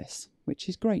all of this, which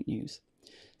is great news.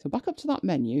 So back up to that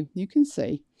menu, you can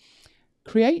see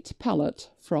create palette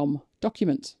from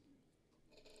document.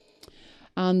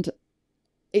 And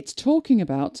it's talking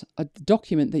about a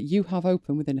document that you have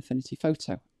open within Affinity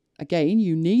Photo. Again,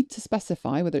 you need to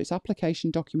specify whether it's application,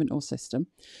 document or system.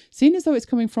 Seeing as though it's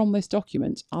coming from this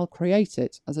document, I'll create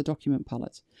it as a document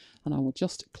palette and I will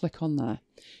just click on there.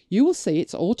 You will see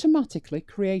it's automatically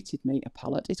created me a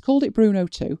palette. It's called it Bruno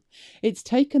 2. It's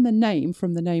taken the name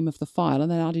from the name of the file and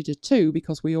then added a 2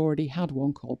 because we already had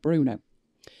one called Bruno.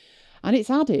 And it's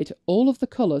added all of the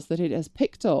colours that it has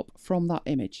picked up from that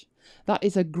image. That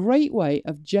is a great way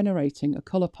of generating a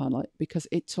colour palette because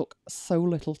it took so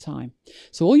little time.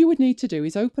 So all you would need to do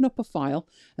is open up a file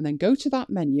and then go to that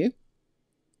menu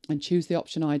and choose the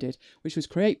option I did, which was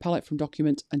create palette from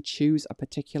document, and choose a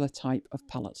particular type of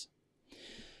palette.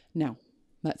 Now,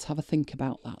 let's have a think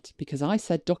about that, because I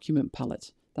said document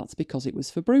palette. That's because it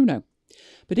was for Bruno.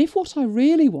 But if what I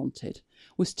really wanted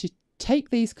was to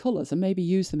take these colours and maybe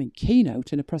use them in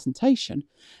Keynote in a presentation,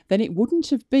 then it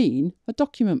wouldn't have been a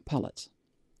document palette.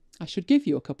 I should give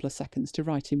you a couple of seconds to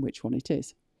write in which one it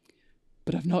is.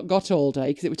 But I've not got all day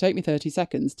because it would take me 30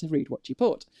 seconds to read what you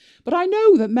put. But I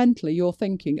know that mentally you're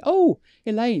thinking, oh,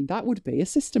 Elaine, that would be a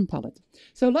system palette.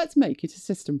 So let's make it a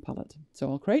system palette.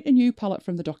 So I'll create a new palette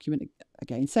from the document,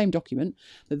 again, same document,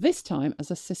 but this time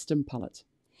as a system palette.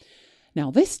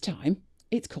 Now this time,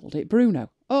 it's called it Bruno.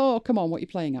 Oh, come on, what are you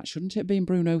playing at? Shouldn't it be in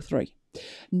Bruno 3?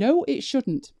 No, it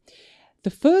shouldn't. The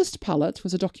first palette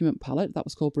was a document palette, that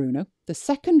was called Bruno. The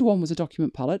second one was a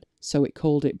document palette, so it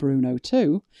called it Bruno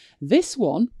 2. This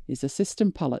one is a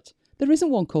system palette. There isn't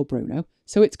one called Bruno,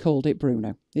 so it's called it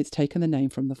Bruno. It's taken the name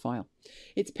from the file.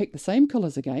 It's picked the same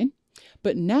colours again,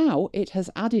 but now it has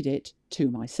added it to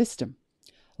my system.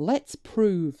 Let's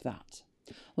prove that.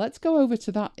 Let's go over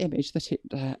to that image that it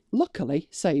luckily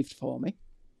saved for me.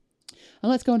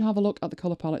 And let's go and have a look at the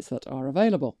colour palettes that are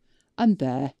available. And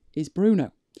there is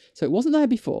Bruno. So it wasn't there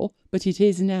before, but it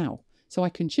is now. So I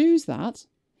can choose that.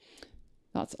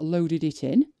 That's loaded it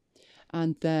in.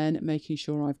 And then making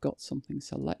sure I've got something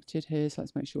selected here. So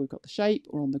let's make sure we've got the shape.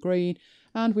 We're on the green.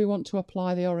 And we want to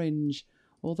apply the orange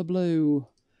or the blue.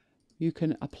 You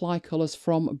can apply colours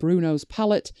from Bruno's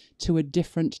palette to a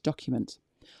different document.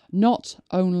 Not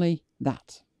only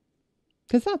that,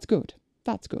 because that's good.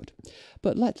 That's good.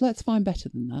 But let's find better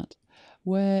than that.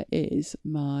 Where is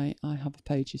I have a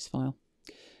Pages file.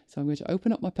 So I'm going to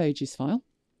open up my Pages file.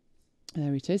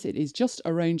 There it is. It is just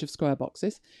a range of square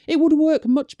boxes. It would work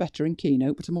much better in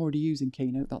Keynote, but I'm already using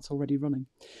Keynote. That's already running.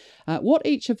 What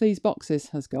each of these boxes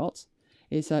has got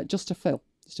is just a fill,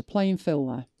 just a plain fill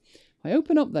there. If I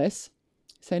open up this,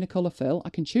 say in a colour fill,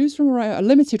 I can choose from a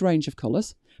limited range of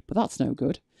colours, but that's no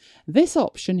good. This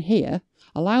option here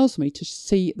allows me to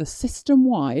see the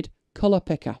system-wide colour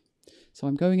picker. So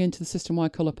I'm going into the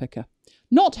system-wide colour picker.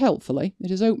 Not helpfully,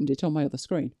 it has opened it on my other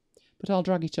screen, but I'll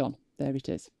drag it on. There it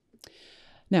is.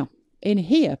 Now, in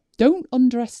here, don't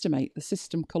underestimate the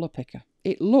system colour picker.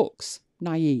 It looks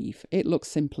naive, it looks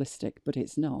simplistic, but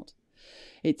it's not.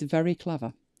 It's very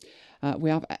clever.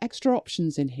 We have extra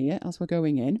options in here as we're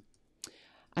going in.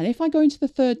 And if I go into the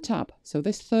third tab, so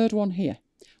this third one here,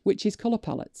 which is colour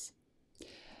palettes.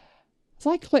 As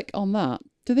I click on that,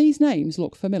 do these names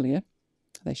look familiar?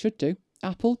 They should do.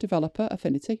 Apple, Developer,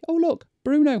 Affinity. Oh look,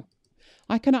 Bruno.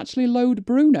 I can actually load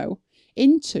Bruno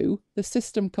into the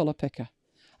system colour picker.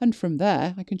 And from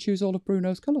there, I can choose all of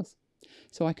Bruno's colours.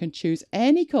 So I can choose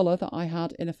any colour that I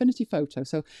had in Affinity Photo.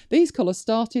 So these colours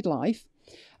started life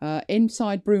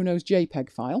inside Bruno's JPEG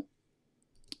file.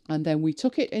 And then we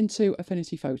took it into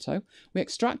Affinity Photo. We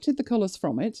extracted the colours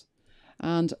from it.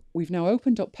 And we've now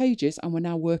opened up Pages and we're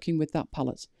now working with that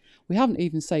palette. We haven't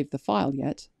even saved the file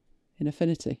yet in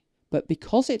Affinity. But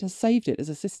because it has saved it as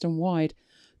a system-wide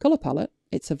colour palette,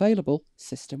 it's available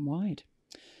system-wide.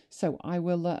 So I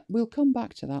will we'll come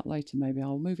back to that later. Maybe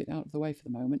I'll move it out of the way for the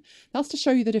moment. That's to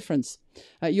show you the difference.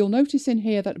 You'll notice in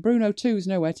here that Bruno 2 is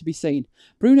nowhere to be seen.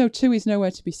 Bruno 2 is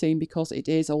nowhere to be seen because it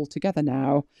is altogether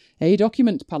now a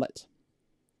document palette.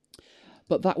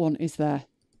 But that one is there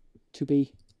to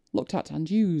be looked at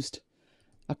and used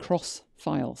across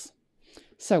files.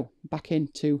 So back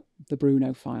into the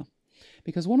Bruno file.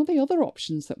 Because one of the other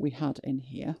options that we had in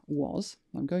here was,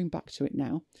 I'm going back to it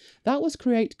now, that was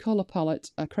create color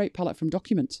palette, create palette from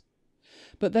document.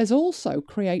 But there's also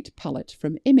create palette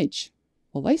from image.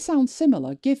 Well, they sound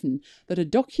similar given that a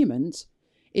document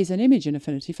is an image in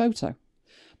Affinity Photo.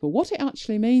 But what it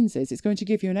actually means is it's going to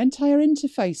give you an entire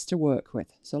interface to work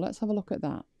with. So let's have a look at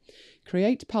that.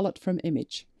 Create palette from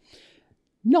image.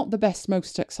 Not the best,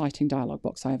 most exciting dialog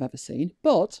box I have ever seen,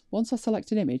 but once I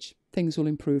select an image, things will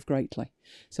improve greatly.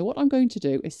 So what I'm going to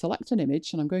do is select an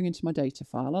image, and I'm going into my data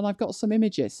file, and I've got some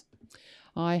images.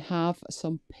 I have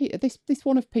some, this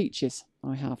one of Peaches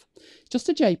I have. It's just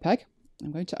a JPEG.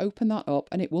 I'm going to open that up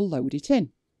and it will load it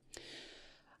in.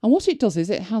 And what it does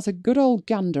is it has a good old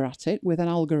gander at it with an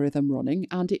algorithm running,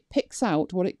 and it picks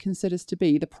out what it considers to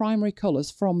be the primary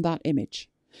colours from that image.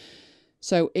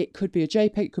 So it could be a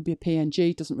JPEG, it could be a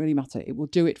PNG, doesn't really matter. It will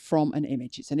do it from an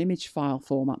image. It's an image file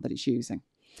format that it's using.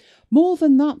 More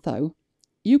than that though,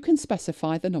 you can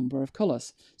specify the number of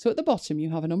colours. So at the bottom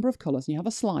you have a number of colours and you have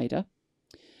a slider.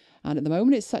 And at the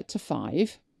moment it's set to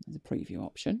 5. There's a preview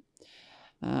option.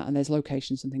 And there's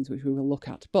locations and things which we will look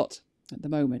at. But at the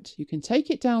moment you can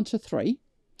take it down to 3.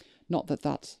 Not that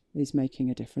that is making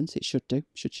a difference. It should do. It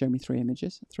should show me 3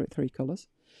 images, 3 colours.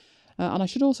 And I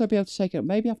should also be able to take it up.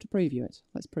 Maybe I have to preview it.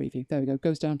 Let's preview. There we go.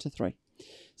 Goes down to 3.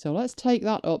 So let's take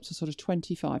that up to sort of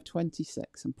 25,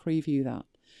 26 and preview that.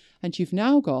 And you've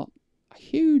now got a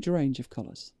huge range of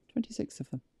colours. 26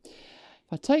 of them.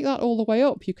 If I take that all the way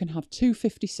up, you can have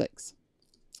 256.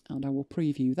 And I will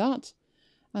preview that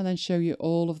and then show you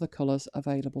all of the colours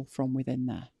available from within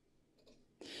there.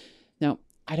 Now,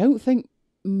 I don't think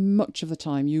much of the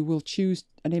time you will choose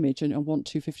an image and want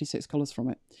 256 colours from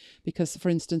it, because for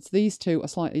instance these two are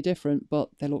slightly different but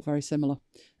they look very similar,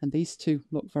 and these two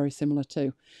look very similar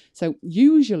too. So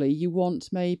usually you want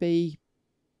maybe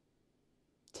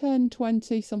 10,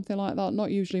 20, something like that,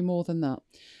 not usually more than that.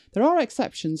 There are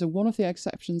exceptions, and one of the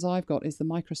exceptions I've got is the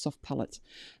Microsoft palette.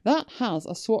 That has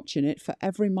a swatch in it for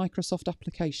every Microsoft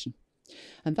application.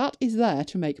 And that is there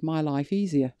to make my life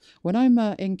easier. When I'm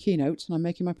in Keynote and I'm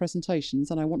making my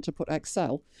presentations and I want to put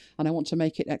Excel and I want to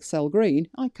make it Excel green,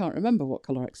 I can't remember what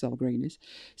colour Excel green is.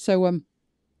 So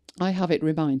I have it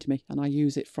remind me and I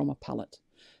use it from a palette.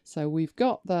 So we've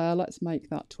got there, let's make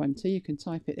that 20. You can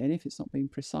type it in if it's not being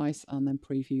precise and then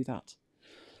preview that.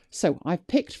 So I've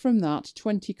picked from that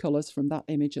 20 colours from that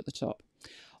image at the top.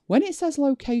 When it says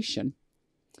location,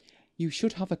 you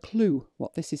should have a clue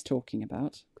what this is talking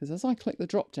about, because as I click the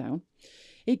drop down,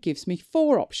 it gives me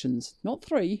 4 options, not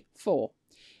 3, 4.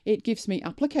 It gives me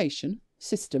application,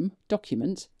 system,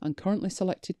 document, and currently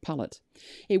selected palette.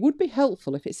 It would be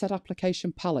helpful if it said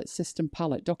application palette, system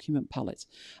palette, document palette,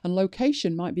 and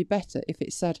location might be better if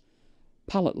it said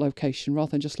palette location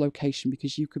rather than just location,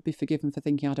 because you could be forgiven for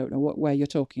thinking, I don't know where you're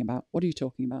talking about. What are you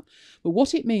talking about? But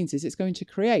what it means is it's going to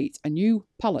create a new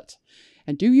palette.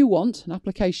 And do you want an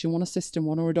application one, a system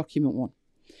one, or a document one?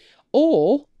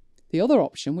 Or the other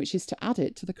option, which is to add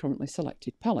it to the currently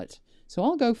selected palette. So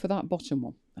I'll go for that bottom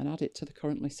one and add it to the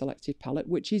currently selected palette,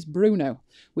 which is Bruno,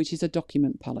 which is a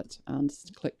document palette, and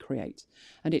click create.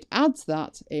 And it adds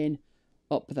that in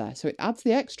up there. So it adds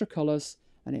the extra colours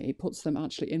and it puts them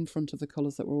actually in front of the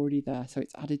colours that were already there. So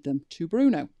it's added them to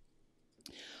Bruno.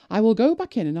 I will go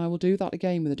back in and I will do that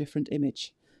again with a different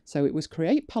image. So it was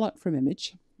create palette from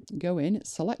image. Go in,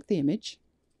 select the image,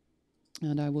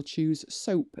 and I will choose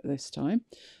soap this time.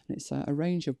 And it's a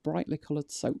range of brightly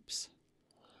coloured soaps.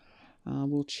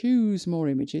 We'll choose more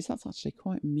images. That's actually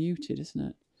quite muted, isn't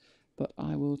it? But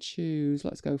I will choose,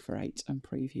 let's go for 8 and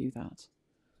preview that.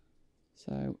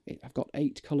 So I've got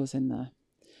 8 colours in there.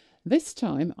 This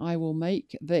time I will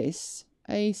make this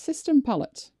a system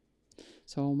palette.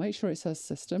 So I'll make sure it says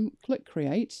system, click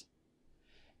create.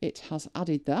 It has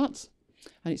added that.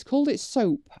 And it's called it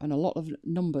soap and a lot of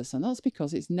numbers, and that's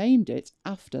because it's named it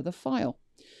after the file.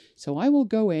 So I will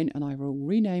go in and I will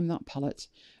rename that palette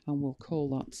and we'll call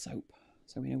that soap.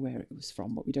 So we know where it was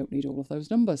from, but we don't need all of those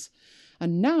numbers.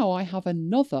 And now I have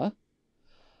another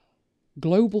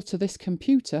global to this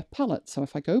computer palette. So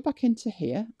if I go back into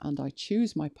here and I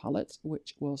choose my palette,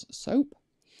 which was soap,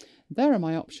 there are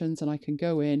my options, and I can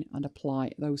go in and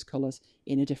apply those colours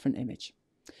in a different image.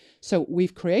 So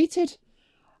we've created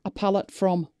a palette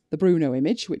from the Bruno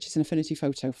image, which is an Affinity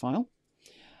Photo file,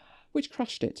 which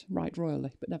crashed it right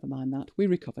royally, but never mind that, we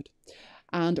recovered.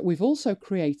 And we've also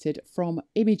created from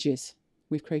images.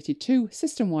 We've created 2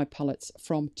 system-wide palettes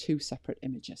from 2 separate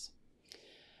images.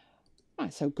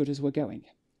 Right, so good as we're going.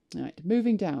 Right,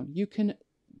 moving down, you can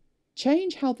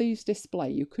change how these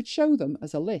display. You could show them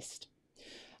as a list.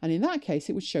 And in that case,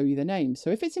 it would show you the names. So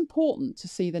if it's important to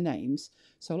see the names,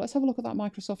 so let's have a look at that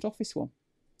Microsoft Office one.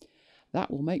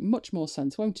 That will make much more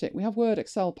sense, won't it? We have Word,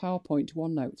 Excel, PowerPoint,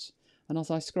 OneNote. And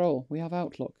as I scroll, we have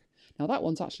Outlook. Now that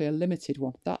one's actually a limited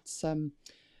one. That's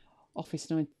Office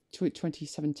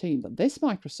 2017. But this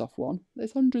Microsoft one,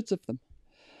 there's hundreds of them.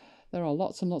 There are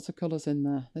lots and lots of colours in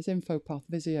there. There's InfoPath,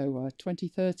 Visio,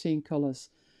 2013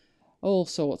 colours, all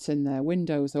sorts in there.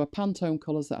 Windows, there were Pantone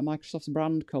colours that are Microsoft's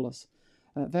brand colours.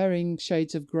 Varying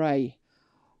shades of grey,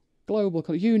 global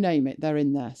colour, you name it, they're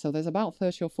in there. So there's about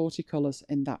 30 or 40 colours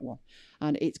in that one.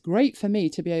 And it's great for me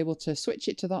to be able to switch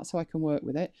it to that so I can work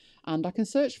with it. And I can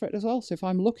search for it as well. So if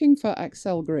I'm looking for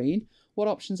Excel green, what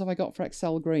options have I got for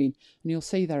Excel green? And you'll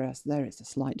see there is a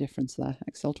slight difference there.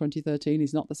 Excel 2013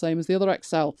 is not the same as the other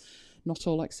Excel. Not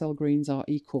all Excel greens are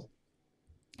equal.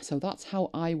 So that's how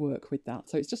I work with that.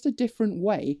 So it's just a different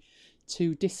way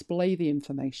to display the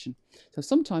information. So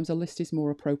sometimes a list is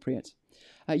more appropriate.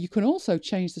 You can also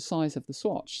change the size of the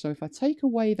swatch. So if I take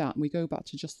away that and we go back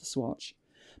to just the swatch,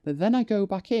 but then I go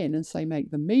back in and say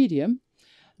make them medium,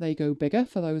 they go bigger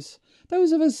for those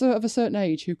of us of a certain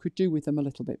age who could do with them a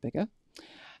little bit bigger,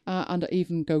 and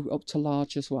even go up to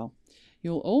large as well.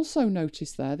 You'll also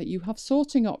notice there that you have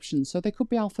sorting options, so they could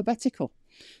be alphabetical.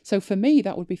 So for me,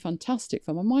 that would be fantastic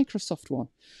for my Microsoft one.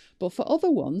 But for other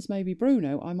ones, maybe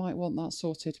Bruno, I might want that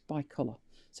sorted by colour.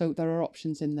 So there are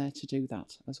options in there to do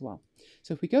that as well.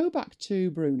 So if we go back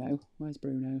to Bruno, where's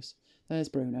Bruno's? There's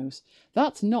Bruno's.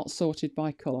 That's not sorted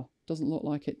by colour. Doesn't look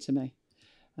like it to me.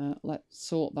 Let's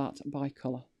sort that by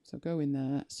colour. So go in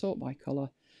there, sort by colour,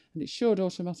 and it should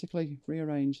automatically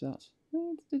rearrange that.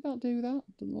 Oh, did that do that?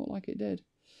 Doesn't look like it did.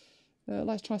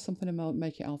 Let's try something and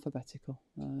make it alphabetical.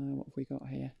 What have we got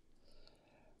here?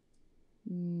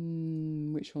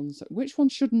 Which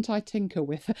ones shouldn't I tinker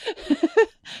with?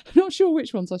 I'm not sure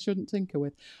which ones I shouldn't tinker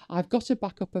with. I've got a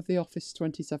backup of the Office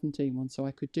 2017 one, so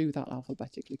I could do that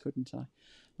alphabetically, couldn't I?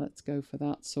 Let's go for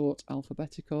that, sort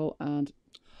alphabetical, and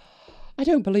I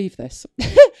don't believe this.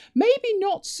 Maybe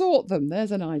not sort them.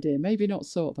 There's an idea. Maybe not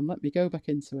sort them. Let me go back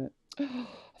into it.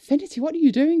 Affinity, what are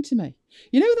you doing to me?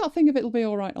 You know that thing of it'll be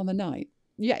all right on the night?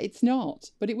 Yeah, it's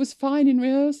not, but it was fine in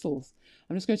rehearsals.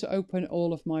 I'm just going to open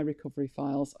all of my recovery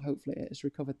files. Hopefully it has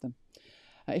recovered them.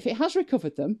 If it has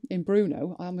recovered them in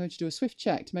Bruno, I'm going to do a swift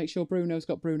check to make sure Bruno's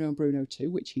got Bruno and Bruno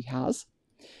 2, which he has.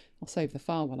 I'll save the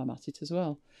file while I'm at it as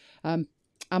well. And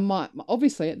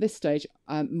obviously at this stage,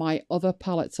 my other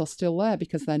palettes are still there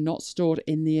because they're not stored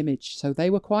in the image. So they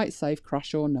were quite safe,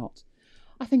 crash or not.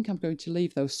 I think I'm going to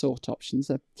leave those sort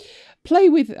options. Play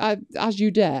with as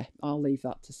you dare. I'll leave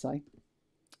that to say.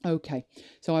 Okay,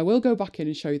 so I will go back in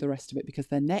and show you the rest of it because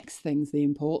the next thing's the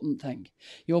important thing.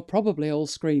 You're probably all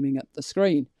screaming at the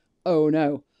screen. Oh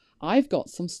no, I've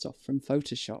got some stuff from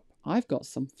Photoshop. I've got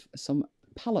some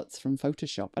palettes from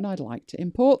Photoshop and I'd like to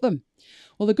import them.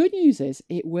 Well, the good news is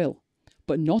it will,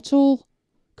 but not all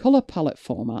colour palette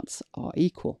formats are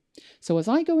equal. So as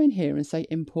I go in here and say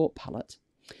import palette,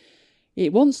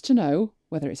 it wants to know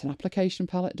whether it's an application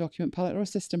palette, document palette, or a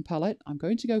system palette. I'm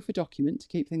going to go for document to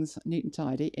keep things neat and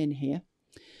tidy in here.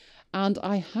 And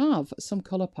I have some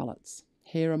colour palettes.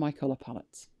 Here are my colour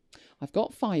palettes. I've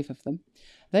got 5 of them.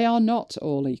 They are not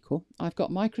all equal. I've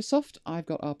got Microsoft, I've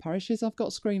got Our Parishes, I've got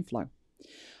ScreenFlow.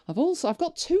 I've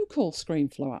got 2 called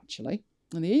ScreenFlow actually,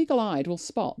 and the eagle-eyed will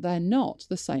spot they're not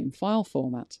the same file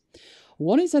format.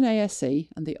 One is an ASE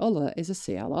and the other is a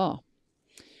CLR.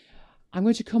 I'm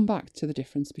going to come back to the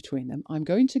difference between them. I'm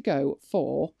going to go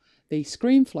for the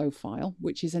ScreenFlow file,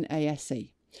 which is an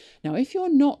ASE. Now, if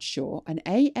you're not sure, an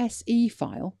ASE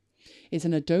file is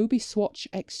an Adobe Swatch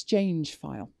Exchange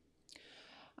file.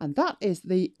 And that is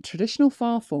the traditional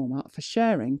file format for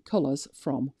sharing colours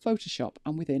from Photoshop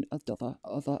and within other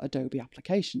Adobe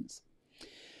applications.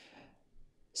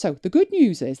 So the good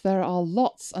news is there are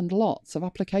lots and lots of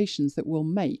applications that will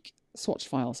make Swatch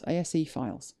files, ASE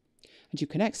files. And you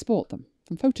can export them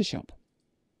from Photoshop.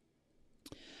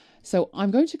 So I'm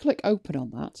going to click open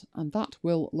on that and that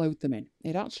will load them in.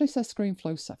 It actually says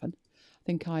ScreenFlow 7. I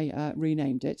think I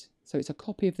renamed it. So it's a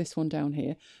copy of this one down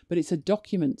here, but it's a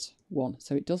document one.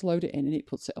 So it does load it in and it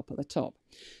puts it up at the top.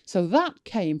 So that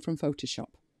came from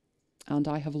Photoshop, and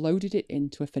I have loaded it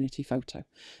into Affinity Photo.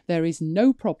 There is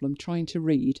no problem trying to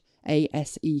read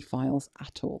ASE files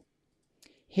at all.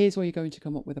 Here's where you're going to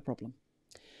come up with a problem.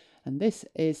 And this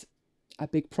is a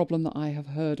big problem that I have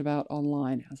heard about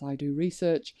online. As I do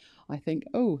research, I think,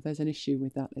 oh, there's an issue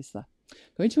with that, is there? I'm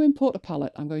going to import a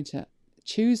palette. I'm going to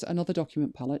choose another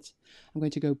document palette. I'm going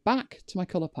to go back to my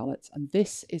colour palettes, and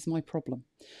this is my problem.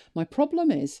 My problem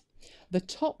is the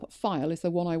top file is the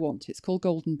one I want. It's called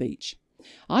Golden Beach.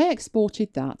 I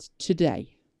exported that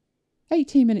today,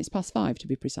 18 minutes past 5 to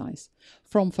be precise,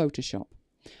 from Photoshop.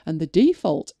 And the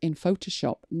default in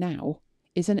Photoshop now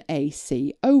is an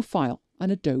ACO file,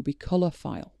 an Adobe Colour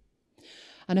file.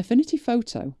 And Affinity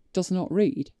Photo does not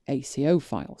read ACO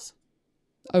files.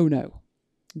 Oh no,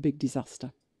 big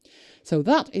disaster. So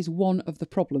that is one of the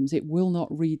problems. It will not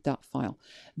read that file.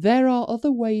 There are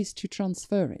other ways to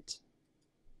transfer it.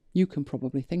 You can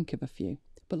probably think of a few,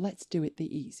 but let's do it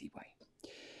the easy way.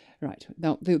 Right,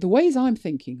 now the ways I'm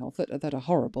thinking of that are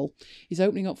horrible is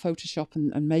opening up Photoshop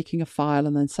and making a file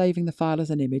and then saving the file as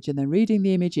an image and then reading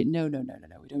the image. No,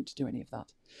 we don't do any of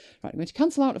that. Right, I'm going to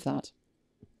cancel out of that,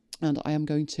 and I am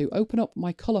going to open up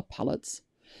my colour palettes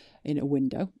in a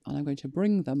window, and I'm going to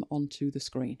bring them onto the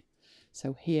screen.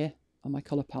 So here are my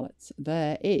colour palettes.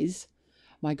 There is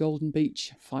my Golden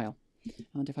Beach file.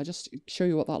 And if I just show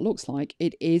you what that looks like,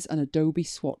 it is an Adobe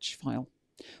Swatch file.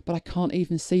 But I can't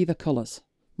even see the colours,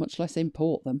 much less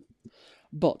import them.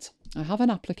 But I have an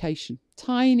application,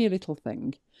 tiny little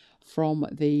thing from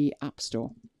the App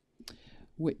Store,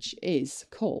 which is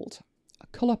called a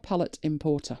Colour Palette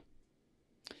Importer.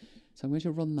 So I'm going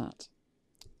to run that.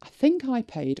 I think I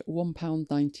paid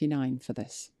 £1.99 for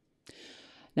this.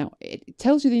 Now, it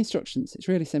tells you the instructions. It's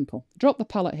really simple. Drop the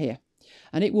palette here,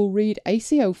 and it will read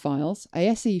ACO files,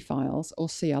 ASE files, or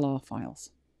CLR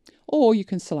files. Or you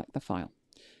can select the file.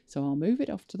 So I'll move it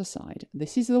off to the side.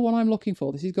 This is the one I'm looking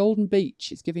for. This is Golden Beach.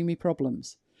 It's giving me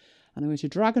problems. And I'm going to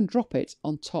drag and drop it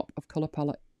on top of Colour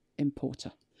Palette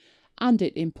Importer. And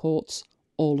it imports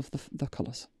all of the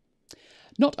colours.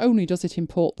 Not only does it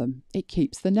import them, it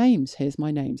keeps the names. Here's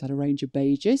my names. I had a range of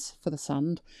beiges for the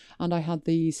sand, and I had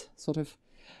these sort of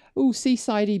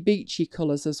seasidey, beachy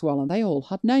colours as well, and they all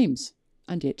had names,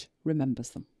 and it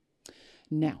remembers them.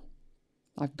 Now,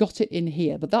 I've got it in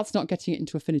here, but that's not getting it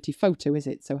into Affinity Photo, is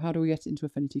it? So how do we get it into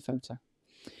Affinity Photo?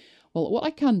 Well, what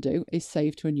I can do is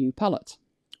save to a new palette,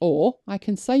 or I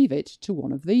can save it to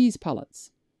one of these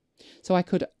palettes. So I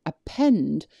could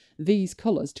append these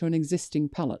colours to an existing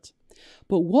palette.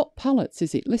 But what palettes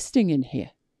is it listing in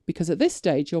here? Because at this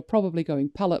stage, you're probably going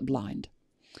palette blind.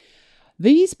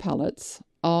 These palettes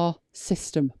are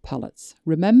system palettes.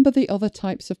 Remember the other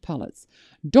types of palettes.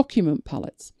 Document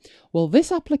palettes. Well,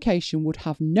 this application would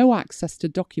have no access to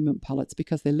document palettes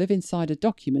because they live inside a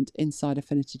document inside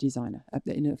Affinity Designer,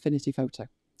 in Affinity Photo.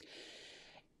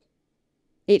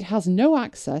 It has no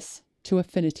access to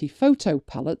Affinity Photo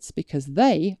palettes because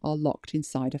they are locked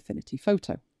inside Affinity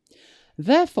Photo.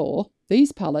 Therefore,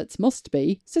 these palettes must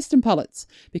be system palettes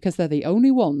because they're the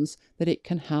only ones that it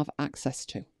can have access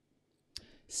to.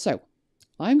 So,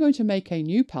 I'm going to make a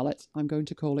new palette. I'm going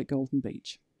to call it Golden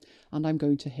Beach, and I'm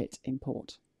going to hit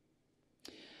import.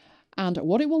 And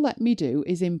what it will let me do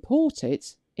is import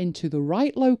it into the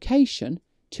right location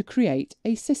to create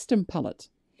a system palette.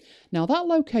 Now that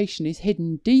location is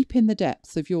hidden deep in the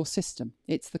depths of your system.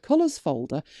 It's the colours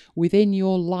folder within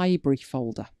your library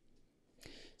folder.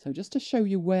 So just to show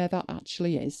you where that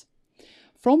actually is,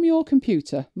 from your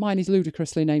computer, mine is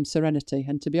ludicrously named Serenity,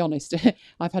 and to be honest,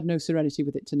 I've had no serenity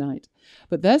with it tonight.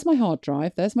 But there's my hard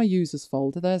drive, there's my users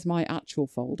folder, there's my actual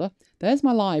folder, there's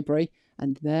my library,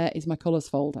 and there is my colours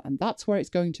folder, and that's where it's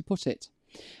going to put it.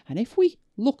 And if we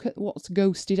look at what's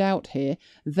ghosted out here,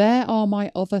 there are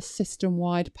my other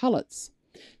system-wide palettes.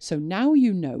 So now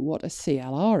you know what a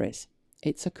CLR is.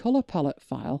 It's a colour palette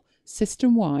file,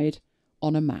 system-wide,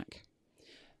 on a Mac.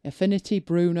 Affinity,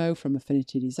 Bruno from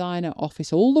Affinity Designer,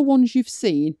 Office, all the ones you've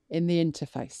seen in the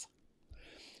interface.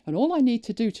 And all I need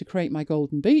to do to create my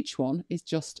Golden Beach one is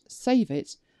just save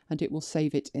it, and it will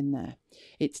save it in there.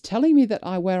 It's telling me that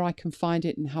where I can find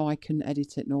it and how I can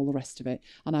edit it and all the rest of it.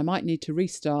 And I might need to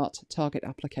restart Target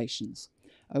Applications.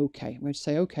 Okay, I'm going to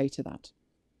say okay to that.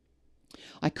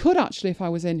 I could actually, if I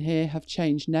was in here, have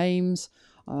changed names.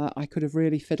 I could have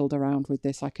really fiddled around with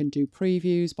this. I can do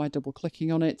previews by double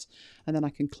clicking on it, and then I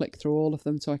can click through all of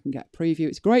them so I can get preview.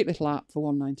 It's a great little app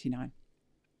for $1.99.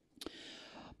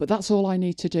 But that's all I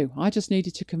need to do. I just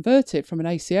needed to convert it from an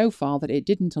ACO file that it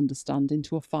didn't understand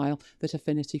into a file that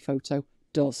Affinity Photo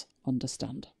does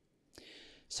understand.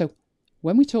 So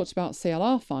when we talked about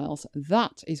CLR files,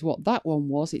 that is what that one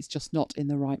was. It's just not in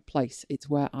the right place. It's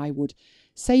where I would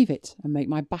save it and make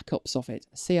my backups of it.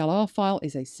 A CLR file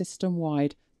is a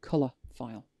system-wide colour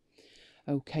file.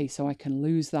 Okay, so I can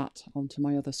lose that onto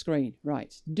my other screen.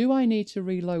 Right, do I need to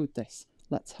reload this?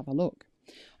 Let's have a look.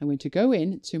 I'm going to go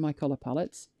in to my colour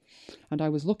palettes, and I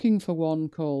was looking for one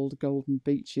called Golden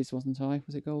Beaches, wasn't I?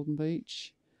 Was it Golden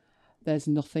Beach? There's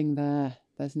nothing there.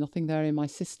 There's nothing there in my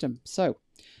system. So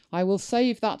I will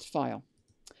save that file.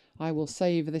 I will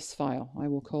save this file. I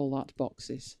will call that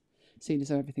boxes, seeing as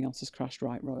though everything else has crashed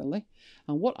right royally.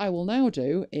 And what I will now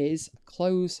do is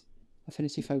close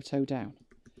Affinity Photo down.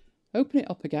 Open it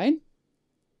up again.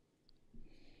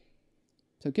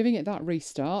 So giving it that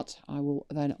restart, I will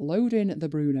then load in the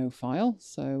Bruno file.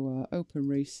 So open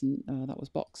recent, that was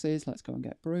boxes. Let's go and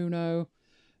get Bruno.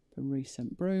 Open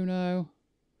recent Bruno.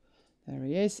 There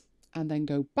he is. And then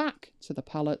go back to the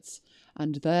palettes,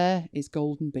 and there is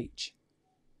Golden Beach.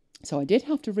 So I did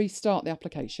have to restart the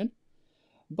application,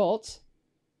 but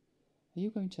are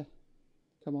you going to...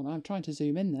 Come on, I'm trying to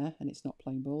zoom in there and it's not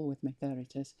playing ball with me. There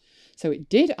it is. So it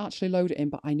did actually load it in,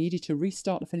 but I needed to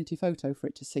restart Affinity Photo for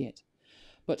it to see it.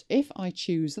 But if I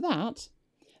choose that,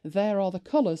 there are the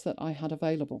colours that I had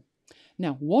available.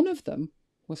 Now, one of them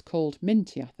was called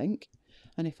Minty, I think.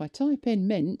 And if I type in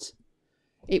Mint,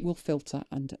 it will filter,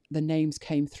 and the names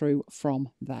came through from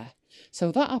there.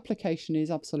 So that application is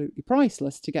absolutely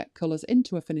priceless to get colours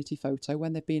into Affinity Photo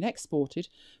when they've been exported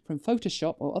from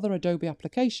Photoshop or other Adobe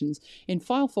applications in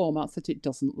file formats that it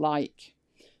doesn't like.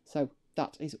 So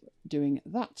that is doing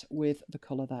that with the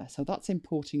colour there. So that's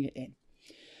importing it in.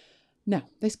 Now,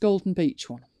 this Golden Beach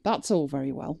one, that's all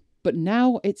very well, but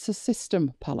now it's a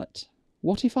system palette.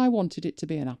 What if I wanted it to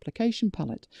be an application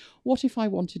palette? What if I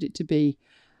wanted it to be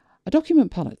a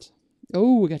document palette?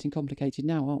 Oh, we're getting complicated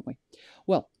now, aren't we?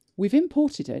 Well, we've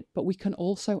imported it, but we can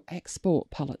also export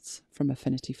palettes from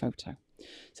Affinity Photo.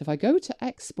 So if I go to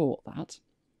export that,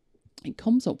 it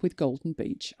comes up with Golden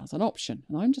Beach as an option.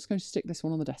 And I'm just going to stick this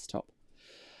one on the desktop.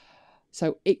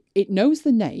 So it knows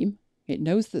the name. It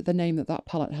knows that the name that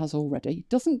palette has already. It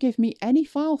doesn't give me any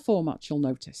file format, you'll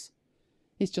notice.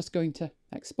 It's just going to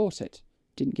export it.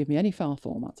 Didn't give me any file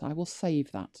formats. I will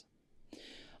save that.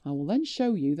 I will then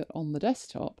show you that on the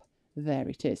desktop, there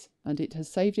it is. And it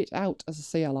has saved it out as a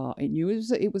CLR. It knew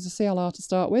it was a CLR to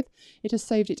start with. It has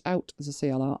saved it out as a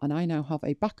CLR, and I now have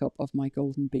a backup of my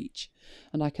Golden Beach.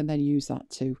 And I can then use that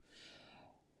to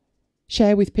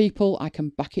share with people. I can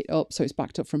back it up so it's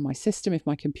backed up from my system. If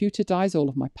my computer dies, all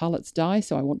of my palettes die,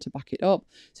 so I want to back it up.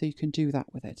 So you can do that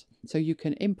with it. So you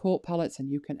can import palettes and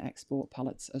you can export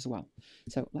palettes as well.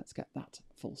 So let's get that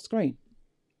full screen.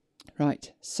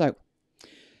 Right, so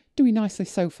doing nicely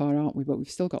so far, aren't we? But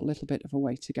we've still got a little bit of a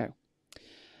way to go.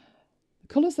 The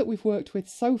colours that we've worked with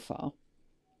so far,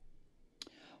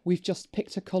 we've just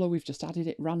picked a colour, we've just added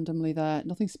it randomly there.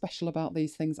 Nothing special about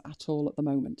these things at all at the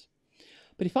moment.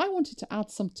 But if I wanted to add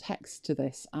some text to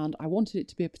this and I wanted it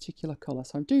to be a particular colour,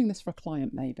 so I'm doing this for a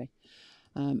client maybe.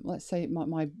 Let's say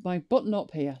my button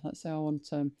up here, let's say I want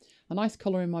a nice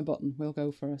colour in my button. We'll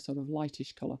go for a sort of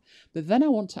lightish colour. But then I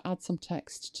want to add some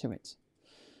text to it.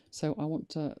 So I want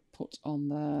to put on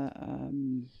there,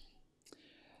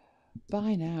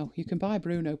 buy now. You can buy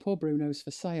Bruno. Poor Bruno's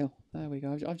for sale. There we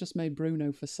go. I've just made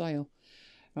Bruno for sale.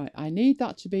 Right, I need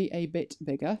that to be a bit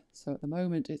bigger. So at the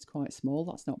moment it's quite small.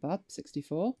 That's not bad,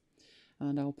 64.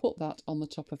 And I'll put that on the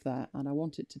top of there. And I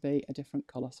want it to be a different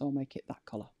colour, so I'll make it that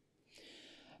colour.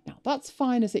 Now that's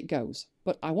fine as it goes,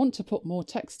 but I want to put more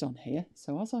text on here.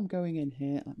 So as I'm going in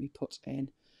here, let me put in,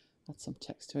 add some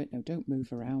text to it. No, don't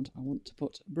move around. I want to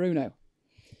put Bruno.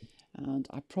 And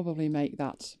I probably make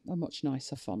that a much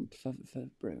nicer font for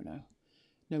Bruno.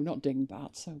 No, not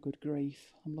Dingbat, so good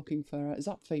grief. I'm looking for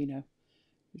Zapfino.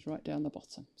 It's right down the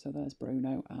bottom. So there's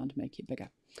Bruno, and make it bigger.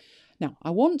 Now,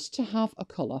 I want to have a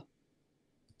colour.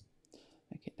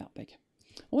 Make it that big.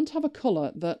 I want to have a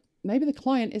colour that maybe the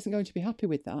client isn't going to be happy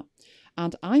with that.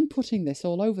 And I'm putting this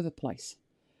all over the place.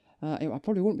 I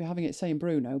probably wouldn't be having it saying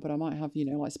Bruno, but I might have, you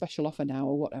know, like special offer now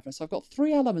or whatever. So I've got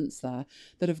 3 elements there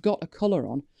that have got a colour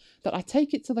on that I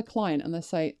take it to the client and they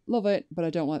say, love it, but I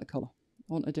don't like the colour.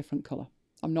 I want a different colour.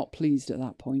 I'm not pleased at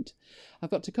that point.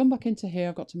 I've got to come back into here.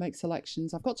 I've got to make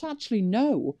selections. I've got to actually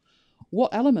know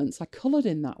what elements I coloured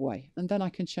in that way, and then I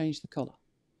can change the colour.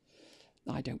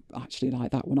 I don't actually like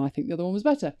that one. I think the other one was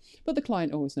better, but the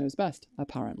client always knows best,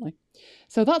 apparently.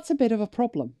 So that's a bit of a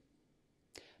problem,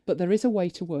 but there is a way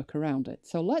to work around it.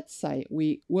 So let's say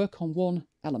we work on one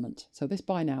element. So this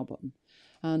buy now button,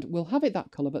 and we'll have it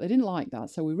that colour, but they didn't like that.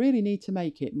 So we really need to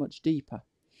make it much deeper.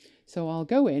 So I'll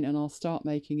go in and I'll start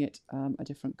making it a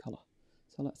different colour.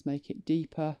 So let's make it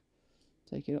deeper.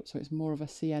 Take it up so it's more of a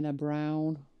sienna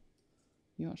brown.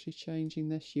 You're actually changing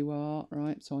this, you are,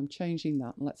 right? So I'm changing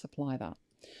that, and let's apply that.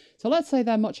 So let's say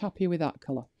they're much happier with that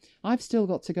colour. I've still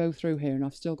got to go through here and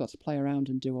I've still got to play around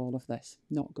and do all of this.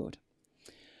 Not good.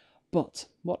 But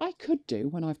what I could do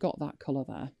when I've got that colour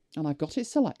there and I've got it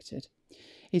selected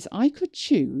is I could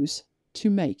choose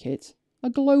to make it a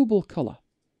global colour.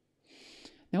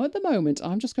 Now at the moment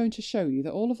I'm just going to show you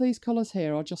that all of these colours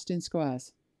here are just in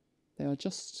squares. They are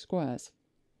just squares.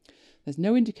 There's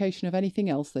no indication of anything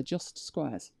else, they're just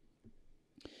squares.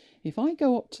 If I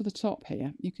go up to the top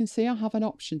here, you can see I have an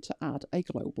option to add a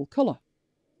global colour.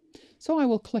 So I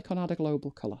will click on add a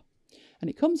global colour and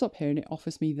it comes up here and it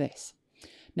offers me this.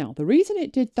 Now the reason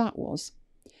it did that was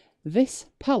this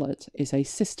palette is a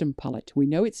system palette. We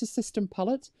know it's a system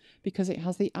palette because it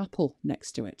has the apple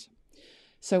next to it.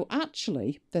 So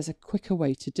actually there's a quicker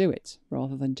way to do it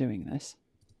rather than doing this.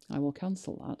 I will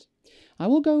cancel that. I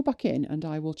will go back in and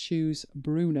I will choose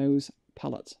Bruno's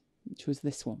palette, which was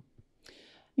this one.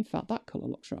 In fact, that colour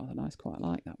looks rather nice, quite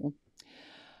like that one.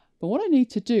 But what I need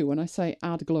to do when I say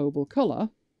add global colour,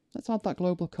 let's add that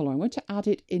global colour. I'm going to add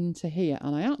it into here,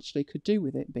 and I actually could do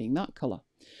with it being that colour.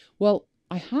 Well,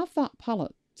 I have that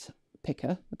palette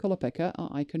picker, the colour picker,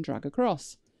 I can drag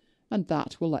across, and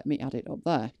that will let me add it up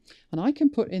there. And I can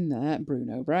put in there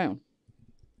Bruno Brown.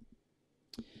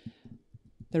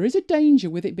 There is a danger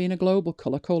with it being a global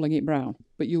colour, calling it brown,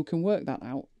 but you can work that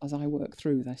out as I work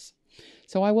through this.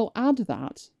 So I will add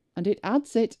that, and it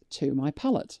adds it to my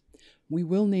palette. We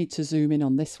will need to zoom in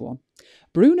on this one.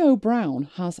 Bruno Brown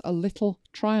has a little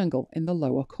triangle in the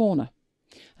lower corner,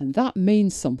 and that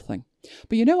means something.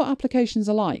 But you know what applications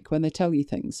are like when they tell you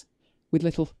things with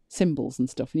little symbols and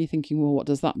stuff, and you're thinking, well, what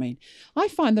does that mean? I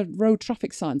find the road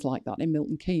traffic signs like that in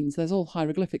Milton Keynes. There's all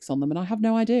hieroglyphics on them, and I have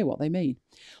no idea what they mean.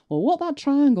 Well, what that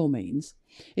triangle means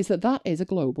is that that is a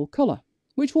global colour,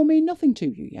 which will mean nothing to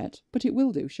you yet, but it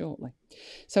will do shortly.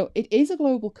 So it is a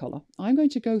global colour. I'm going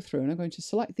to go through and I'm going to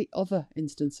select the other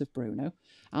instance of Bruno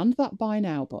and that Buy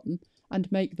Now button and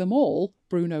make them all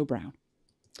Bruno Brown.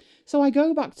 So I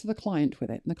go back to the client with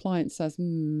it, and the client says,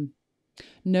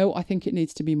 no, I think it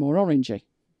needs to be more orangey.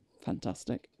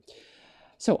 Fantastic.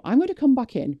 So I'm going to come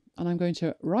back in and I'm going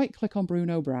to right click on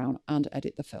Bruno Brown and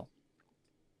edit the fill.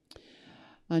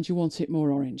 And you want it more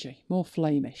orangey, more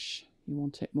flamish. You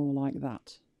want it more like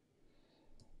that.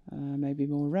 Maybe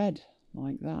more red,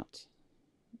 like that.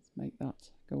 Let's make that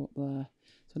go up there.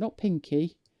 So not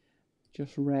pinky,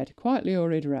 just red, quite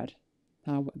lurid red.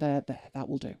 Now, there, that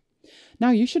will do. Now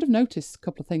you should have noticed a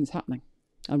couple of things happening.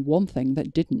 And one thing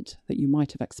that didn't, that you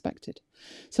might have expected.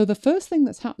 So the first thing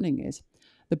that's happening is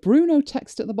the Bruno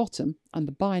text at the bottom and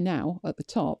the Buy Now at the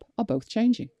top are both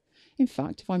changing. In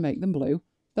fact, if I make them blue,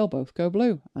 they'll both go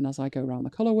blue. And as I go around the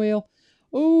colour wheel,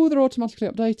 oh, they're automatically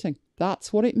updating.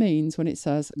 That's what it means when it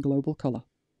says global colour.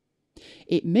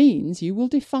 It means you will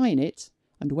define it,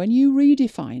 and when you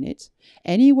redefine it,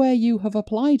 anywhere you have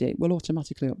applied it will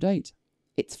automatically update.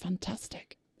 It's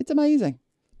fantastic. It's amazing.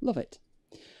 Love it.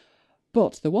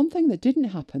 But the one thing that didn't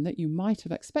happen that you might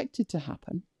have expected to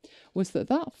happen was that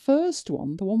that first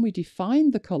one, the one we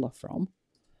defined the colour from,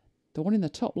 the one in the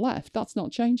top left, that's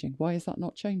not changing. Why is that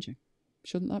not changing?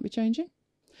 Shouldn't that be changing?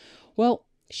 Well,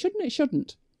 shouldn't it?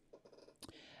 Shouldn't.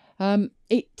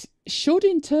 It should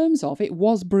in terms of it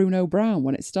was Bruno Brown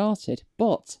when it started,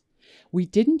 but we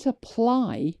didn't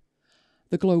apply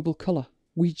the global colour.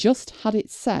 We just had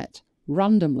it set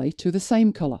randomly to the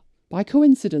same colour. By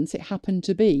coincidence, it happened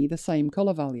to be the same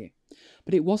colour value,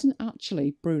 but it wasn't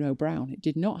actually Bruno Brown. It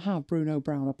did not have Bruno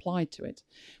Brown applied to it.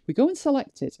 We go and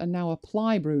select it and now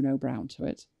apply Bruno Brown to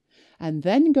it, and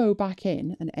then go back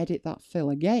in and edit that fill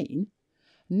again.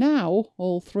 Now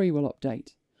all three will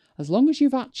update. As long as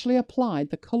you've actually applied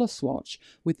the colour swatch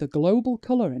with the global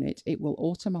colour in it, it will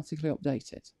automatically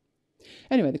update it.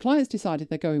 Anyway, the clients decided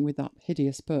they're going with that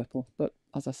hideous purple, but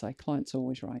as I say, clients are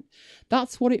always right.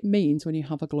 That's what it means when you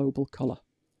have a global colour.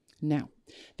 Now,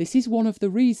 this is one of the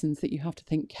reasons that you have to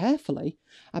think carefully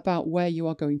about where you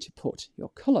are going to put your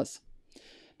colours.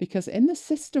 Because in the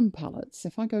system palettes,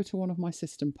 if I go to one of my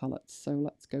system palettes, so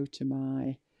let's go to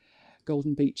my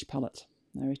Golden Beach palette.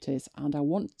 There it is. And I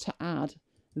want to add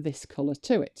this colour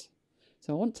to it.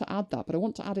 So I want to add that, but I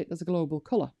want to add it as a global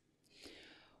colour.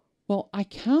 Well, I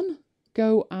can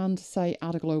go and say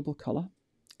add a global colour,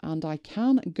 and I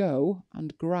can go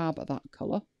and grab that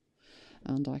colour,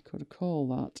 and I could call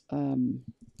that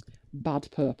bad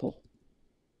purple.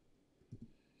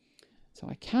 So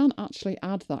I can actually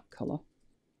add that colour,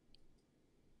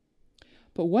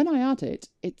 but when I add it,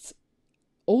 it's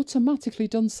automatically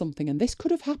done something, and this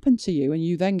could have happened to you and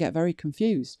you then get very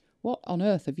confused. What on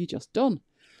earth have you just done?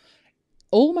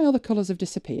 All my other colours have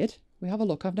disappeared. We have a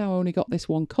look. I've now only got this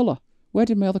one colour. Where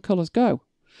did my other colours go?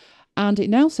 And it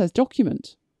now says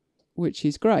document, which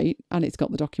is great, and it's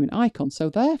got the document icon. So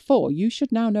therefore, you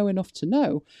should now know enough to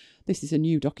know this is a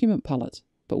new document palette.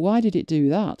 But why did it do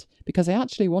that? Because I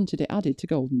actually wanted it added to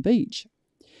Golden Beach.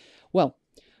 Well,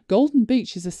 Golden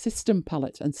Beach is a system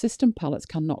palette, and system palettes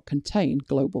cannot contain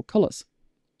global colours.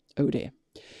 Oh dear.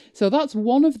 So that's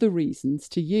one of the reasons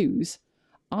to use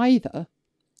either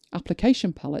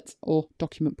application palettes or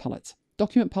document palettes.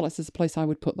 Document palettes is the place I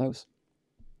would put those.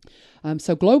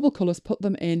 So global colours, put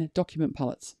them in document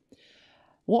palettes.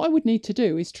 What I would need to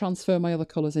do is transfer my other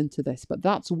colours into this, but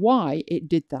that's why it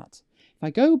did that. If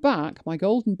I go back, my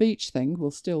Golden Beach thing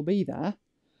will still be there.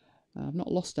 I've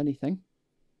not lost anything.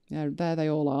 Yeah, there they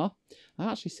all are.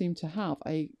 I actually seem to have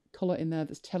a colour in there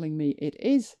that's telling me it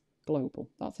is global.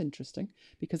 That's interesting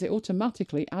because it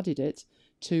automatically added it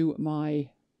to my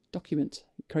document.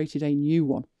 It created a new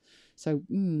one. So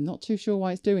not too sure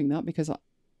why it's doing that, because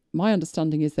my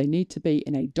understanding is they need to be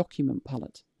in a document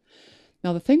palette.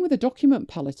 Now the thing with a document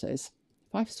palette is,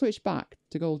 if I switch back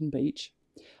to Golden Beach,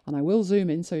 and I will zoom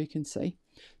in so you can see,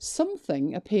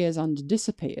 something appears and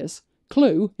disappears.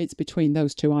 Clue, it's between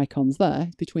those two icons there.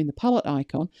 It's between the palette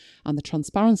icon and the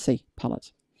transparency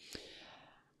palette.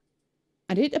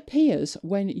 And it appears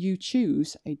when you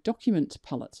choose a document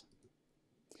palette.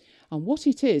 And what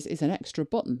it is an extra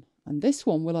button. And this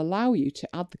one will allow you to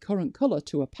add the current colour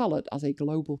to a palette as a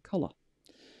global colour.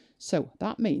 So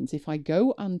that means if I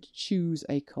go and choose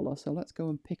a colour, so let's go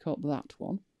and pick up that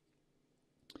one.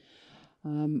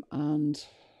 And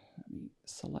let me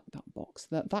select that box.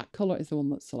 That colour is the one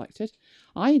that's selected.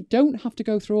 I don't have to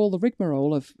go through all the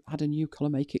rigmarole of add a new colour,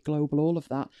 make it global, all of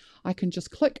that. I can just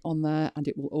click on there and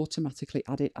it will automatically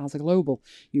add it as a global.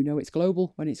 You know it's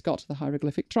global when it's got the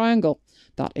hieroglyphic triangle.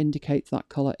 That indicates that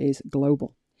colour is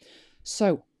global.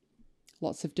 So,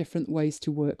 lots of different ways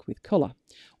to work with colour.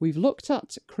 We've looked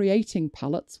at creating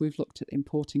palettes. We've looked at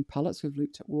importing palettes. We've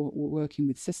looked at working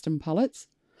with system palettes.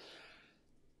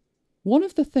 One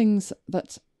of the things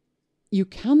that you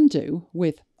can do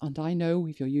with, and I know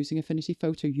if you're using Affinity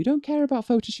Photo, you don't care about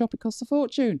Photoshop, it costs a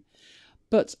fortune.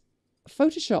 But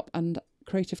Photoshop and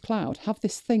Creative Cloud have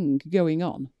this thing going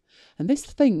on. And this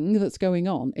thing that's going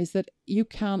on is that you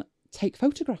can take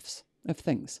photographs of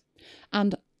things.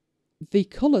 And the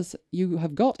colours you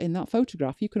have got in that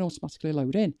photograph, you can automatically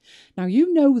load in. Now,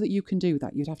 you know that you can do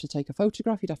that. You'd have to take a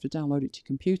photograph, you'd have to download it to your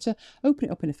computer, open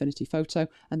it up in Affinity Photo,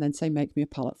 and then say, make me a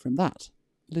palette from that.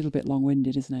 A little bit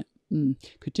long-winded, isn't it?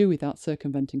 Could do with that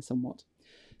circumventing somewhat.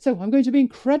 So I'm going to be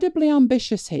incredibly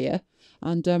ambitious here,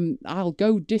 and I'll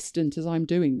go distant as I'm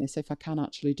doing this if I can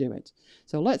actually do it.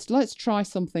 So let's try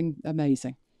something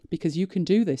amazing, because you can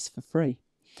do this for free.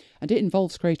 And it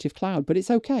involves Creative Cloud, but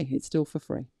it's okay. It's still for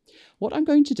free. What I'm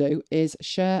going to do is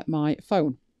share my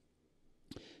phone.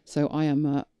 So I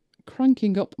am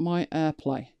cranking up my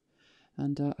AirPlay,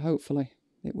 and hopefully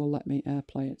it will let me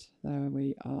AirPlay it. There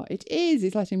we are. It is.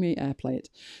 It's letting me AirPlay it.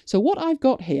 So what I've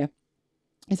got here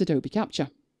is Adobe Capture.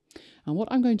 And what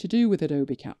I'm going to do with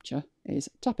Adobe Capture is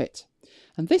tap it.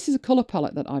 And this is a colour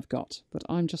palette that I've got, but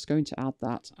I'm just going to add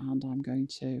that, and I'm going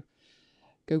to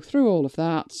go through all of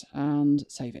that and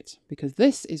save it, because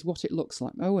this is what it looks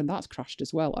like. Oh, and that's crashed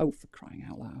as well. Oh, for crying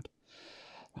out loud.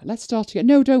 Right, let's start again.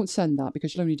 No, don't send that,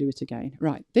 because you'll only do it again.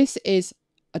 Right, this is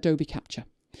Adobe Capture.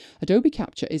 Adobe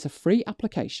Capture is a free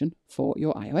application for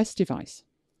your iOS device.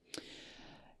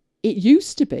 It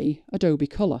used to be Adobe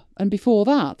Color, and before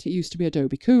that, it used to be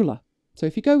Adobe Cooler. So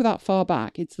if you go that far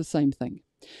back, it's the same thing.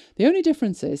 The only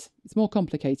difference is it's more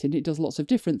complicated. It does lots of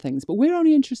different things, but we're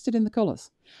only interested in the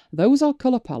colours. Those are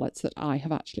colour palettes that I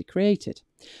have actually created.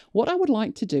 What I would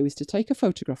like to do is to take a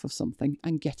photograph of something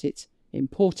and get it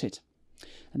imported.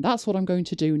 And that's what I'm going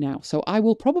to do now. So I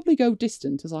will probably go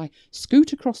distant as I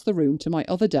scoot across the room to my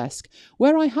other desk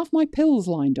where I have my pills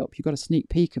lined up. You've got a sneak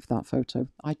peek of that photo.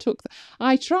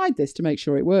 I tried this to make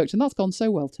sure it worked, and that's gone so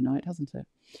well tonight, hasn't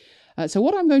it? So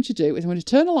what I'm going to do is I'm going to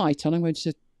turn a light on. I'm going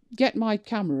to get my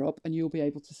camera up and you'll be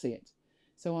able to see it.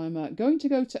 So I'm going to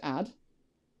go to add,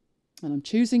 and I'm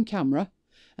choosing camera,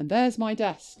 and there's my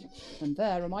desk, and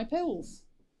there are my pills.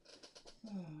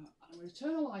 I'm going to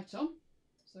turn a light on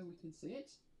so we can see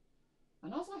it,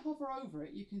 and as I hover over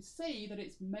it, you can see that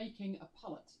it's making a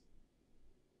palette.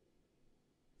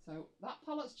 So that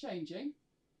palette's changing.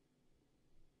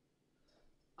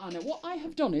 And what I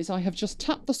have done is I have just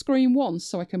tapped the screen once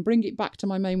so I can bring it back to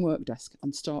my main work desk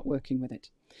and start working with it.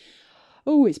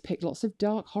 Oh, it's picked lots of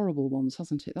dark, horrible ones,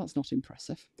 hasn't it? That's not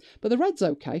impressive. But the red's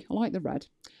okay. I like the red.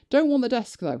 Don't want the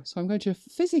desk, though, so I'm going to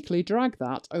physically drag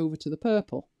that over to the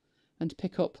purple. and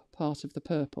pick up part of the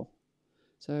purple.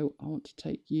 So I want to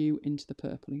take you into the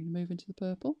purple. Are you going to move into the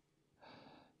purple?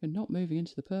 You're not moving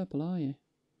into the purple, are you?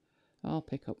 I'll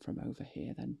pick up from over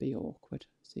here then, be awkward.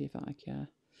 See if I care.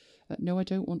 No, I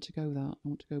don't want to go that. I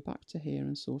want to go back to here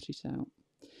and sort it out.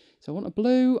 So I want a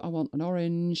blue, I want an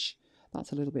orange.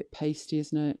 That's a little bit pasty,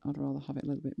 isn't it? I'd rather have it a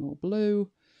little bit more blue.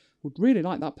 Would really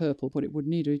like that purple, but it would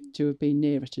need to have been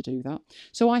nearer to do that.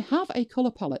 So I have a colour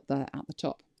palette there at the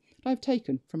top that I've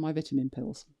taken from my vitamin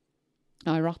pills.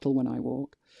 I rattle when I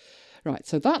walk. Right,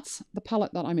 so that's the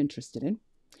palette that I'm interested in.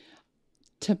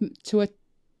 To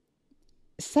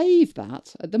save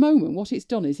that, at the moment, what it's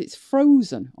done is it's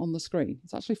frozen on the screen.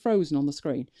 It's actually frozen on the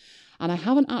screen. And I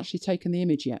haven't actually taken the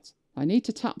image yet. I need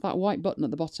to tap that white button at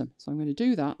the bottom. So I'm going to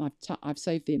do that. And I've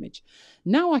saved the image.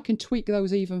 Now I can tweak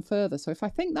those even further. So if I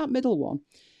think that middle one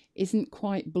isn't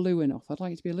quite blue enough, I'd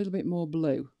like it to be a little bit more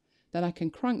blue, then I can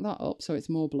crank that up so it's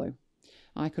more blue.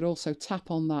 I could also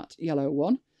tap on that yellow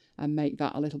one and make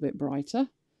that a little bit brighter.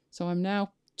 So I'm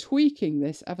now tweaking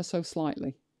this ever so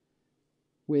slightly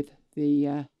with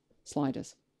the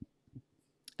sliders.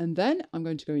 And then I'm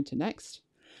going to go into next.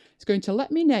 It's going to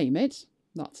let me name it.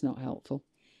 That's not helpful.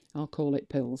 I'll call it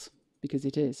pills because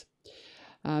it is.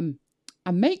 And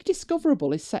make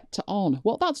discoverable is set to on.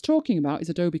 What that's talking about is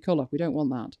Adobe Color. We don't want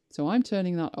that. So I'm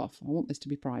turning that off. I want this to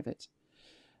be private.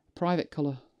 Private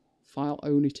color file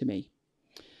only to me.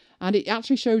 And it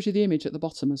actually shows you the image at the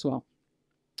bottom as well.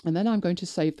 And then I'm going to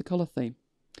save the colour theme.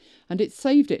 And it's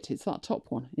saved it. It's that top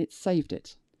one. It's saved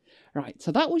it. Right,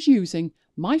 so that was using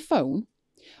my phone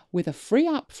with a free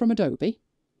app from Adobe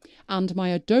and my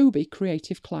Adobe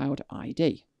Creative Cloud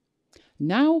ID.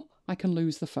 Now I can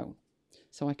lose the phone.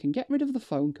 So I can get rid of the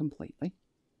phone completely,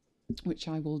 which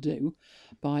I will do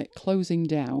by closing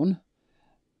down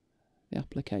the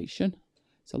application.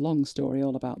 It's a long story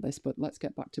all about this, but let's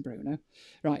get back to Bruno.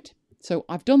 Right, so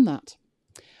I've done that.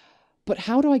 But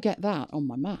how do I get that on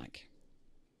my Mac?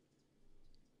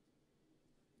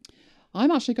 I'm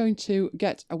actually going to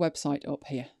get a website up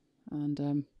here,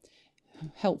 and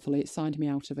helpfully it signed me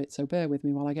out of it, so bear with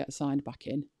me while I get signed back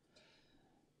in.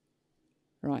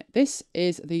 Right, this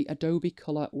is the Adobe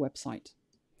Color website.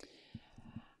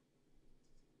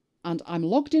 And I'm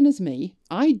logged in as me.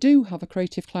 I do have a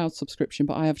Creative Cloud subscription,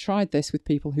 but I have tried this with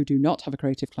people who do not have a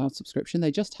Creative Cloud subscription.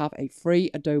 They just have a free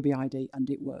Adobe ID and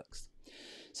it works.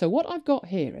 So what I've got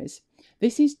here is,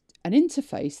 this is an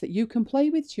interface that you can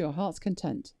play with to your heart's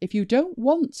content. If you don't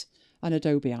want an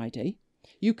Adobe ID,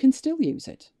 you can still use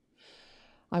it.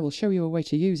 I will show you a way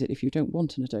to use it if you don't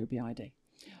want an Adobe ID.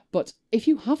 But if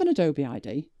you have an Adobe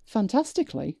ID,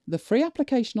 fantastically, the free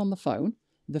application on the phone,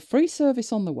 the free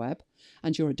service on the web,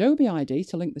 and your Adobe ID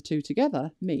to link the two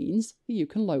together means that you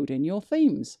can load in your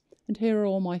themes. And here are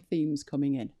all my themes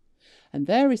coming in. And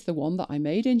there is the one that I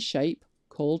made in shape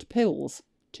called Pills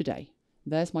today.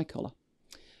 There's my colour.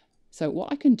 So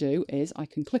what I can do is I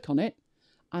can click on it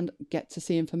and get to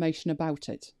see information about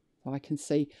it. So I can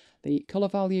see the colour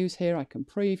values here, I can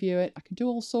preview it, I can do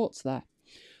all sorts there.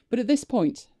 But at this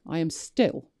point, I am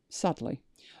still, sadly,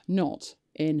 not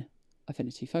in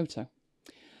Affinity Photo.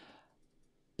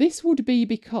 This would be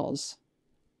because,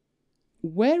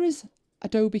 whereas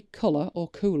Adobe Color, or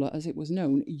Cooler as it was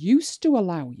known, used to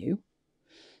allow you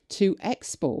to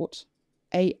export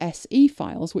ASE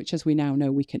files, which as we now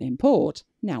know we can import,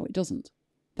 now it doesn't.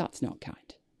 That's not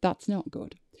kind. That's not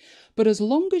good. But as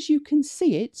long as you can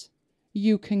see it,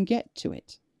 you can get to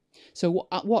it. So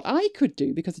what I could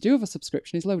do, because I do have a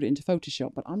subscription, is load it into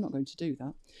Photoshop, but I'm not going to do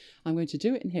that. I'm going to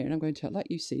do it in here, and I'm going to let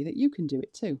you see that you can do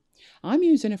it too. I'm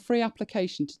using a free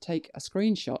application to take a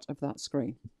screenshot of that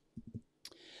screen.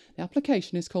 The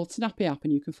application is called Snappy App,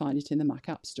 and you can find it in the Mac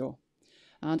App Store.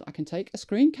 And I can take a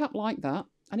screen cap like that,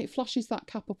 and it flashes that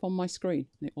cap up on my screen,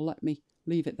 and it will let me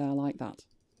leave it there like that.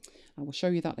 I will show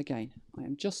you that again. I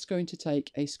am just going to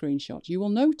take a screenshot. You will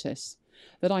notice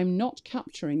that I'm not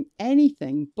capturing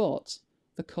anything but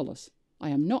the colours. I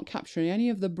am not capturing any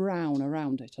of the brown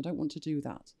around it. I don't want to do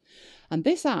that. And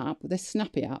this app, this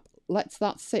Snappy app, lets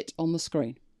that sit on the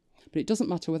screen. But it doesn't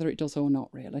matter whether it does or not,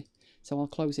 really. So I'll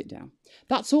close it down.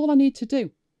 That's all I need to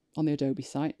do on the Adobe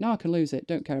site. Now I can lose it.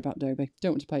 Don't care about Adobe.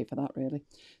 Don't want to pay for that, really.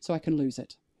 So I can lose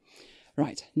it.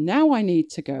 Right, now I need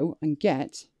to go and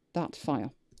get that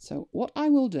file. So what I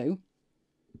will do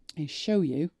is show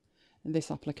you this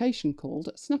application called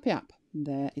Snappy App.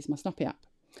 There is my Snappy App.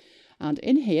 And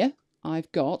in here,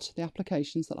 I've got the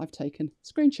applications that I've taken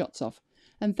screenshots of.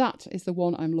 And that is the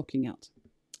one I'm looking at.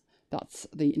 That's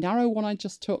the narrow one I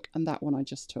just took and that one I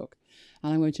just took.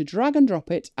 And I'm going to drag and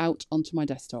drop it out onto my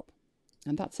desktop.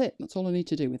 And that's it. That's all I need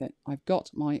to do with it. I've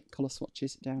got my colour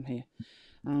swatches down here.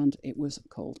 and it was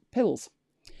called Pills.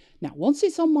 Now, once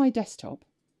it's on my desktop,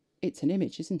 it's an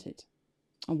image, isn't it?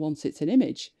 And once it's an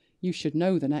image, you should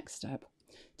know the next step.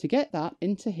 To get that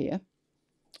into here,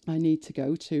 I need to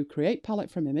go to Create Palette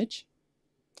from Image.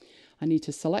 I need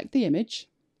to select the image,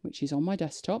 which is on my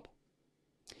desktop.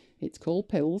 It's called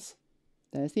Pills.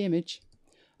 There's the image.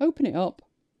 Open it up.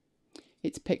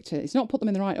 It's picked it. It's not put them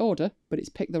in the right order, but it's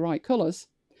picked the right colours.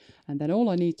 And then all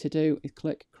I need to do is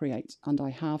click Create. And I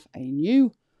have a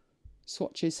new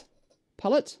Swatches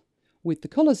palette with the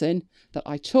colours in that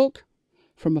I took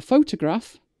from a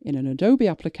photograph in an Adobe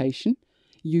application,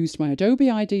 used my Adobe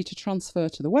ID to transfer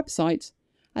to the website,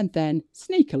 and then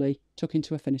sneakily took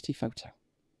into Affinity Photo,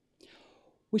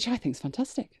 which I think is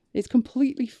fantastic. It's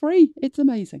completely free. It's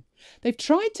amazing. They've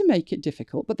tried to make it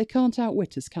difficult, but they can't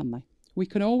outwit us, can they? We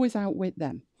can always outwit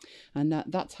them. And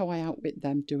that's how I outwit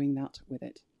them, doing that with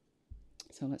it.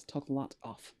 So let's toggle that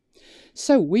off.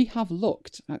 So we have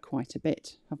looked at quite a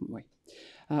bit, haven't we?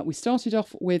 We started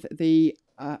off with the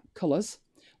colours,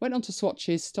 went on to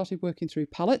swatches, started working through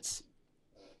palettes.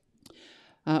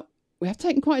 We have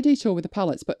taken quite a detour with the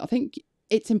palettes, but I think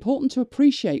it's important to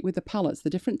appreciate with the palettes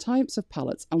the different types of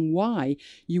palettes and why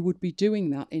you would be doing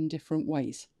that in different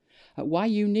ways. Why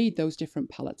you need those different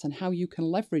palettes and how you can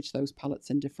leverage those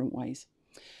palettes in different ways.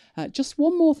 Just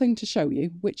one more thing to show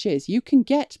you, which is you can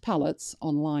get palettes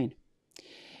online.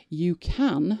 You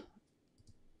can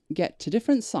get to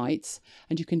different sites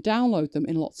and you can download them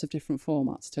in lots of different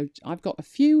formats. So I've got a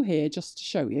few here just to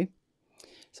show you.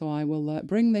 So I will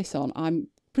bring this on. I'm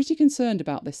pretty concerned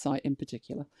about this site in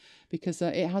particular because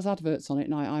it has adverts on it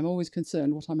and I'm always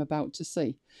concerned what I'm about to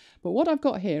see. But what I've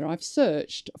got here, I've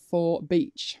searched for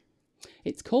beach.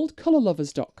 It's called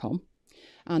colourlovers.com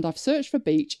and I've searched for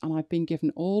beach and I've been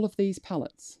given all of these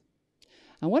palettes.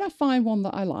 And when I find one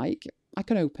that I like, I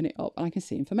can open it up and I can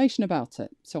see information about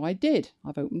it. So I did.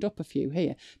 I've opened up a few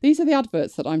here. These are the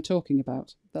adverts that I'm talking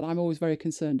about, that I'm always very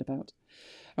concerned about.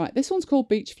 Right, this one's called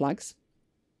Beach Flags.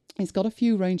 It's got a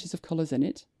few ranges of colours in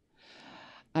it.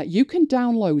 You can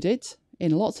download it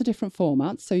in lots of different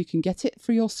formats, so you can get it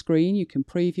for your screen, you can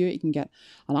preview it, you can get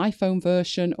an iPhone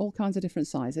version, all kinds of different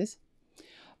sizes.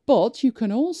 But you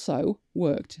can also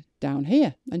work down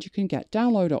here and you can get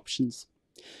download options.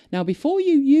 Now, before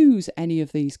you use any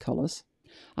of these colours,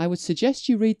 I would suggest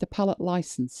you read the palette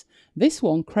license. This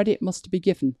one, credit must be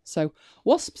given. So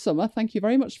Wasp Summer, thank you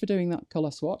very much for doing that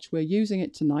colour swatch. We're using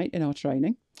it tonight in our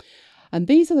training. And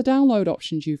these are the download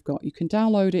options you've got. You can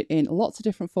download it in lots of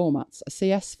different formats. A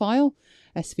CS file,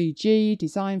 SVG,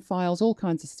 design files, all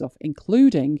kinds of stuff,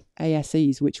 including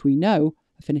ASEs, which we know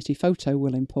Affinity Photo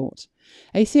will import.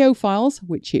 ACO files,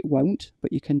 which it won't,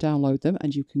 but you can download them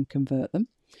and you can convert them.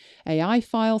 AI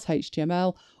files,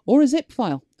 HTML, or a zip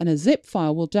file. And a zip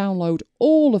file will download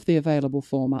all of the available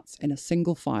formats in a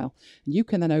single file. And you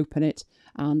can then open it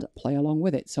and play along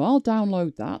with it. So I'll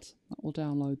download that. That will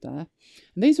download there.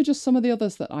 And these were just some of the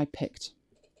others that I picked.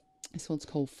 This one's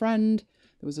called Friend.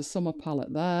 There was a summer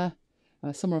palette there.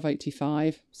 Summer of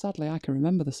 85. Sadly, I can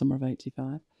remember the summer of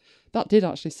 85. That did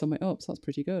actually sum it up, so that's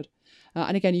pretty good.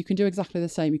 And again, you can do exactly the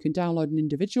same. You can download an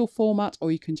individual format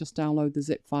or you can just download the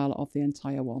zip file of the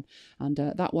entire one. And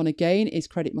that one again is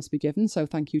credit must be given. So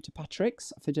thank you to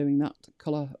Patrick's for doing that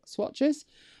colour swatches.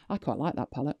 I quite like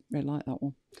that palette, really like that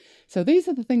one. So these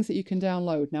are the things that you can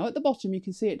download. Now at the bottom you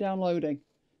can see it downloading.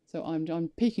 So I'm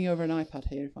peeking over an iPad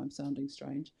here if I'm sounding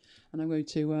strange. And I'm going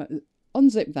to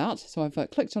unzip that. So I've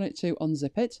clicked on it to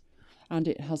unzip it and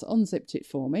it has unzipped it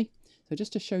for me. So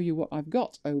just to show you what I've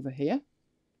got over here.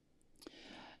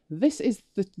 These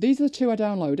are the two I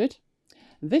downloaded.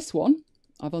 This one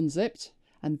I've unzipped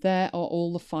and there are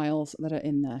all the files that are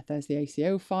in there. There's the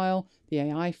ACO file, the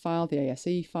AI file, the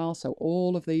ASE file, so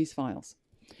all of these files.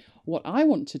 What I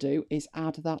want to do is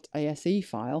add that ASE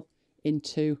file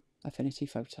into Affinity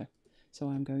Photo. So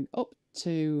I'm going up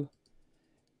to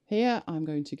here, I'm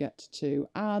going to get to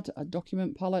add a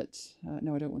document palette.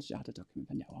 No, I don't want to add a document.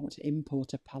 No, I want to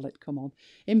import a palette. Come on.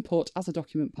 Import as a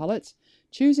document palette.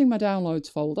 Choosing my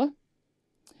downloads folder.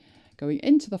 Going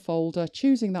into the folder,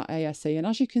 choosing that ASE. And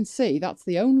as you can see, that's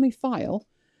the only file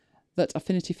that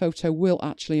Affinity Photo will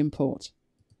actually import.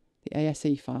 The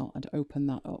ASE file, and open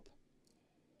that up.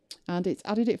 And it's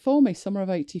added it for me, summer of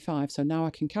 85. So now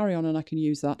I can carry on and I can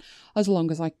use that as long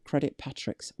as I credit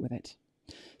Patrick's with it.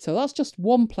 So that's just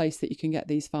one place that you can get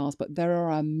these files, but there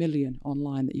are a million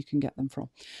online that you can get them from.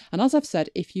 And as I've said,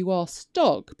 if you are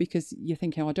stuck because you're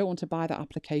thinking, oh, I don't want to buy that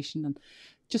application, and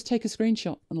just take a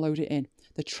screenshot and load it in.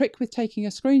 The trick with taking a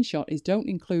screenshot is don't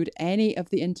include any of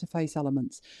the interface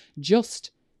elements.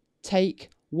 Just take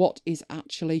what is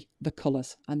actually the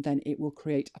colours and then it will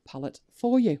create a palette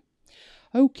for you.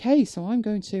 Okay, so I'm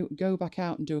going to go back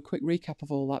out and do a quick recap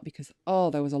of all that because,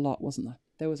 there was a lot, wasn't there?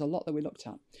 There was a lot that we looked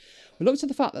at. We looked at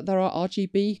the fact that there are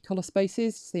RGB colour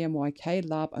spaces, CMYK,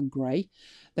 Lab and Grey.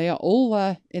 They are all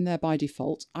there in there by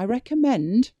default. I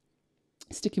recommend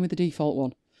sticking with the default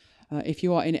one if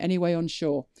you are in any way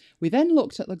unsure. We then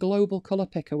looked at the global colour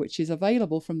picker, which is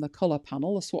available from the colour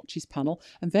panel, the swatches panel,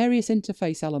 and various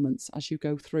interface elements as you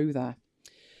go through there.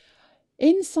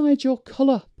 Inside your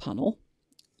colour panel,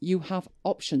 you have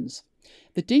options.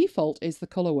 The default is the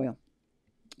colour wheel,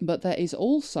 but there is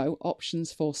also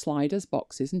options for sliders,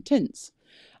 boxes and tints.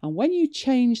 And when you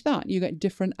change that, you get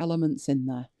different elements in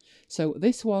there. So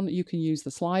this one, you can use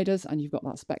the sliders and you've got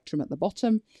that spectrum at the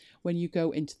bottom. When you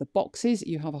go into the boxes,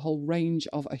 you have a whole range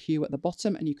of a hue at the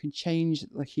bottom and you can change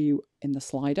the hue in the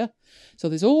slider. So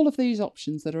there's all of these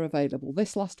options that are available.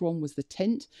 This last one was the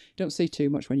tint. Don't see too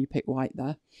much when you pick white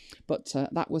there, but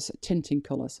that was tinting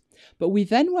colours. But we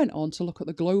then went on to look at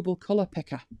the global colour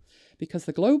picker, because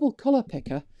the global colour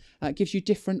picker gives you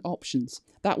different options.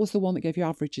 That was the one that gave you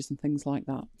averages and things like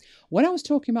that. When I was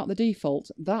talking about the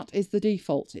default, that is the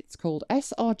default. It's called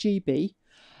sRGB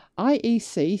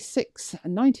IEC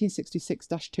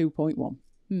 1966-2.1.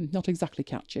 Not exactly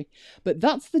catchy, but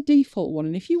that's the default one.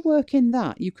 And if you work in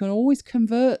that, you can always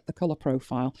convert the colour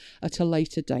profile at a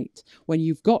later date when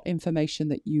you've got information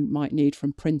that you might need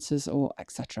from printers or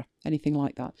etc. Anything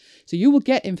like that. So you will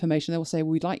get information. They will say,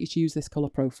 we'd like you to use this colour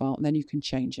profile, and then you can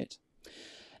change it.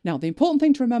 Now, the important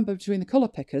thing to remember between the colour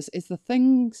pickers is the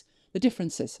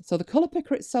differences. So the colour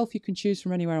picker itself, you can choose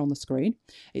from anywhere on the screen.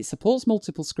 It supports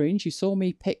multiple screens. You saw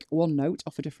me pick one note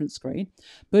off a different screen,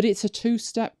 but it's a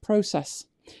two-step process.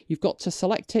 You've got to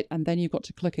select it and then you've got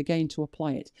to click again to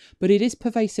apply it. But it is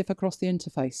pervasive across the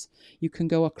interface. You can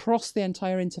go across the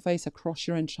entire interface, across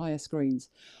your entire screens.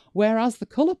 Whereas the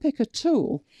colour picker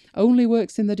tool only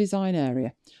works in the design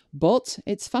area, but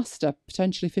it's faster,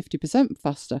 potentially 50%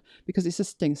 faster, because it's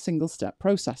a single step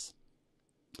process.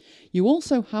 You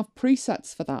also have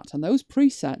presets for that, and those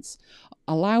presets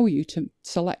allow you to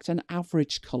select an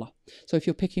average colour. So if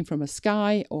you're picking from a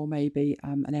sky or maybe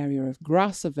an area of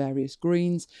grass of various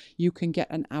greens, you can get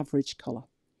an average colour.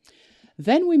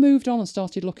 Then we moved on and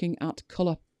started looking at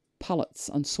colour palettes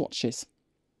and swatches.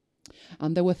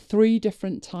 And there were 3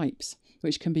 different types,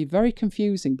 which can be very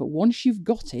confusing, but once you've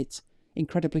got it,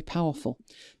 incredibly powerful.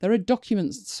 There are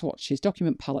document swatches,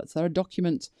 document palettes, there are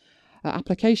document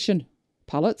application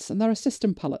palettes, and there are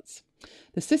system palettes.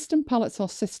 The system palettes are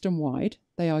system-wide.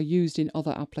 They are used in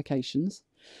other applications.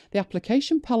 The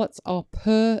application palettes are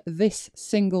per this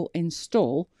single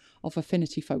install of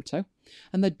Affinity Photo,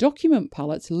 and the document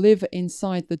palettes live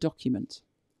inside the document.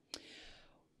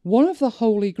 One of the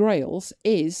holy grails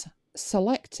is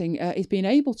being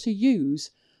able to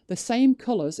use the same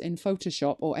colours in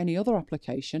Photoshop or any other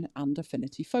application and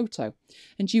Affinity Photo.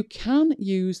 And you can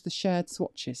use the shared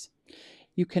swatches.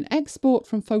 You can export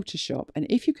from Photoshop, and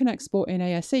if you can export in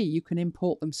ASE, you can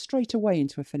import them straight away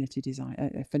into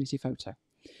Affinity Photo.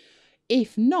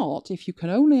 If not, if you can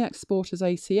only export as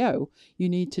ACO, you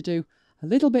need to do a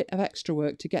little bit of extra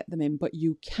work to get them in, but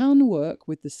you can work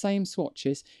with the same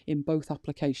swatches in both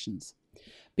applications.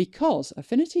 Because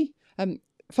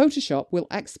Photoshop will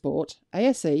export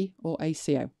ASE or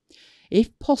ACO.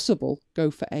 If possible, go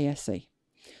for ASE.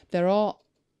 There are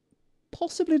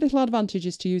possibly little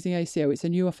advantages to using ACO. It's a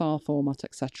newer file format,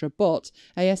 etc. But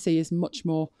ASE is much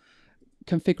more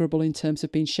configurable in terms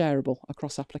of being shareable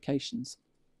across applications.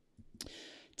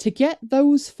 To get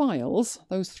those files,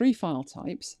 those 3 file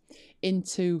types,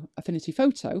 into Affinity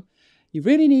Photo, you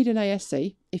really need an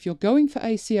ASE. If you're going for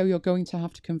ACO, you're going to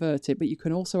have to convert it, but you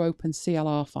can also open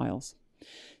CLR files.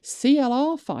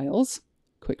 CLR files,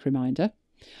 quick reminder,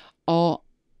 are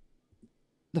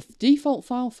the default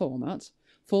file format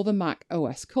for the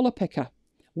macOS colour picker,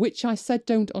 which I said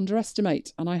don't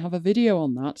underestimate, and I have a video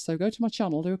on that, so go to my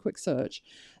channel, do a quick search.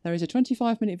 There is a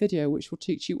 25-minute video which will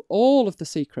teach you all of the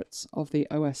secrets of the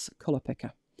OS colour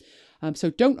picker. So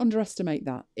don't underestimate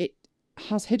that. It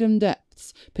has hidden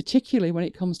depths, particularly when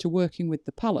it comes to working with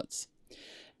the palettes.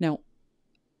 Now,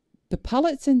 the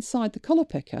palettes inside the colour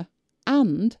picker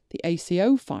and the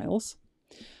ACO files,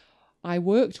 I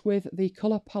worked with the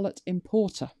colour palette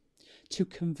importer to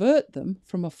convert them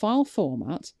from a file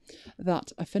format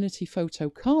that Affinity Photo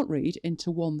can't read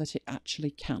into one that it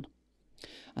actually can.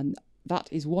 And that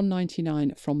is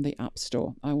 $1.99 from the App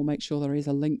Store. I will make sure there is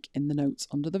a link in the notes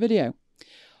under the video.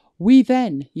 We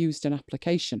then used an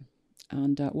application,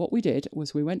 and what we did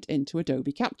was we went into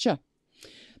Adobe Capture.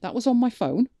 That was on my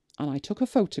phone, and I took a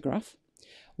photograph.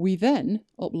 We then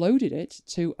uploaded it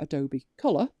to Adobe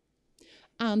Color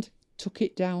and took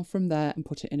it down from there and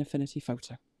put it in Affinity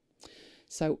Photo.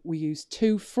 So we use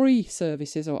 2 free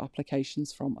services or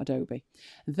applications from Adobe.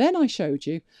 Then I showed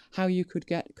you how you could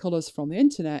get colours from the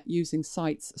internet using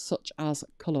sites such as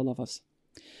Colour Lovers.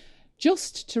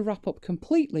 Just to wrap up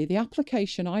completely, the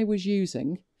application I was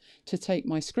using to take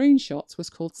my screenshots was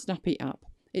called Snappy App.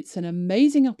 It's an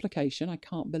amazing application. I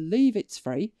can't believe it's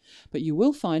free, but you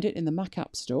will find it in the Mac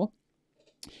App Store.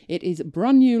 It is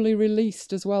brand newly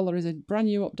released as well. There is a brand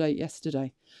new update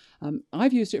yesterday.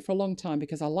 I've used it for a long time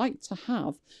because I like to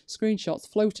have screenshots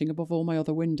floating above all my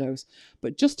other windows.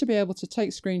 But just to be able to take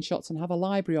screenshots and have a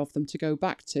library of them to go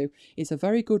back to is a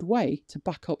very good way to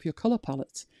back up your colour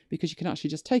palettes, because you can actually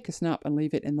just take a snap and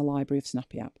leave it in the library of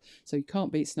Snappy App. So you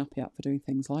can't beat Snappy App for doing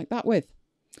things like that with.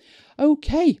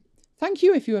 Okay. Thank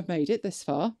you if you have made it this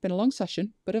far. Been a long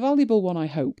session, but a valuable one, I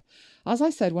hope. As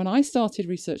I said, when I started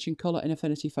researching colour in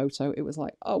Affinity Photo, it was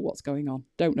like, oh, what's going on?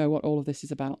 Don't know what all of this is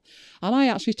about. And I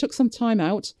actually took some time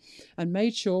out and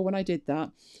made sure when I did that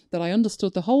I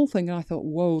understood the whole thing. And I thought,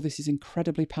 whoa, this is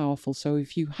incredibly powerful. So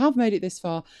if you have made it this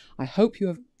far, I hope you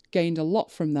have gained a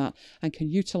lot from that and can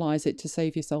utilise it to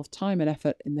save yourself time and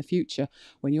effort in the future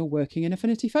when you're working in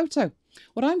Affinity Photo.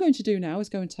 What I'm going to do now is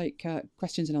go and take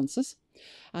questions and answers.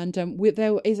 And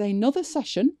there is another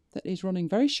session that is running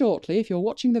very shortly. If you're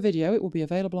watching the video, it will be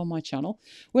available on my channel,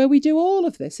 where we do all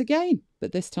of this again,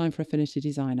 but this time for Affinity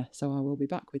Designer. So I will be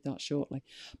back with that shortly.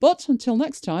 But until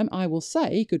next time, I will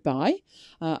say goodbye.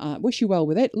 I wish you well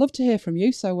with it. Love to hear from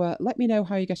you. So let me know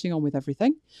how you're getting on with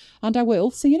everything. And I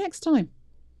will see you next time.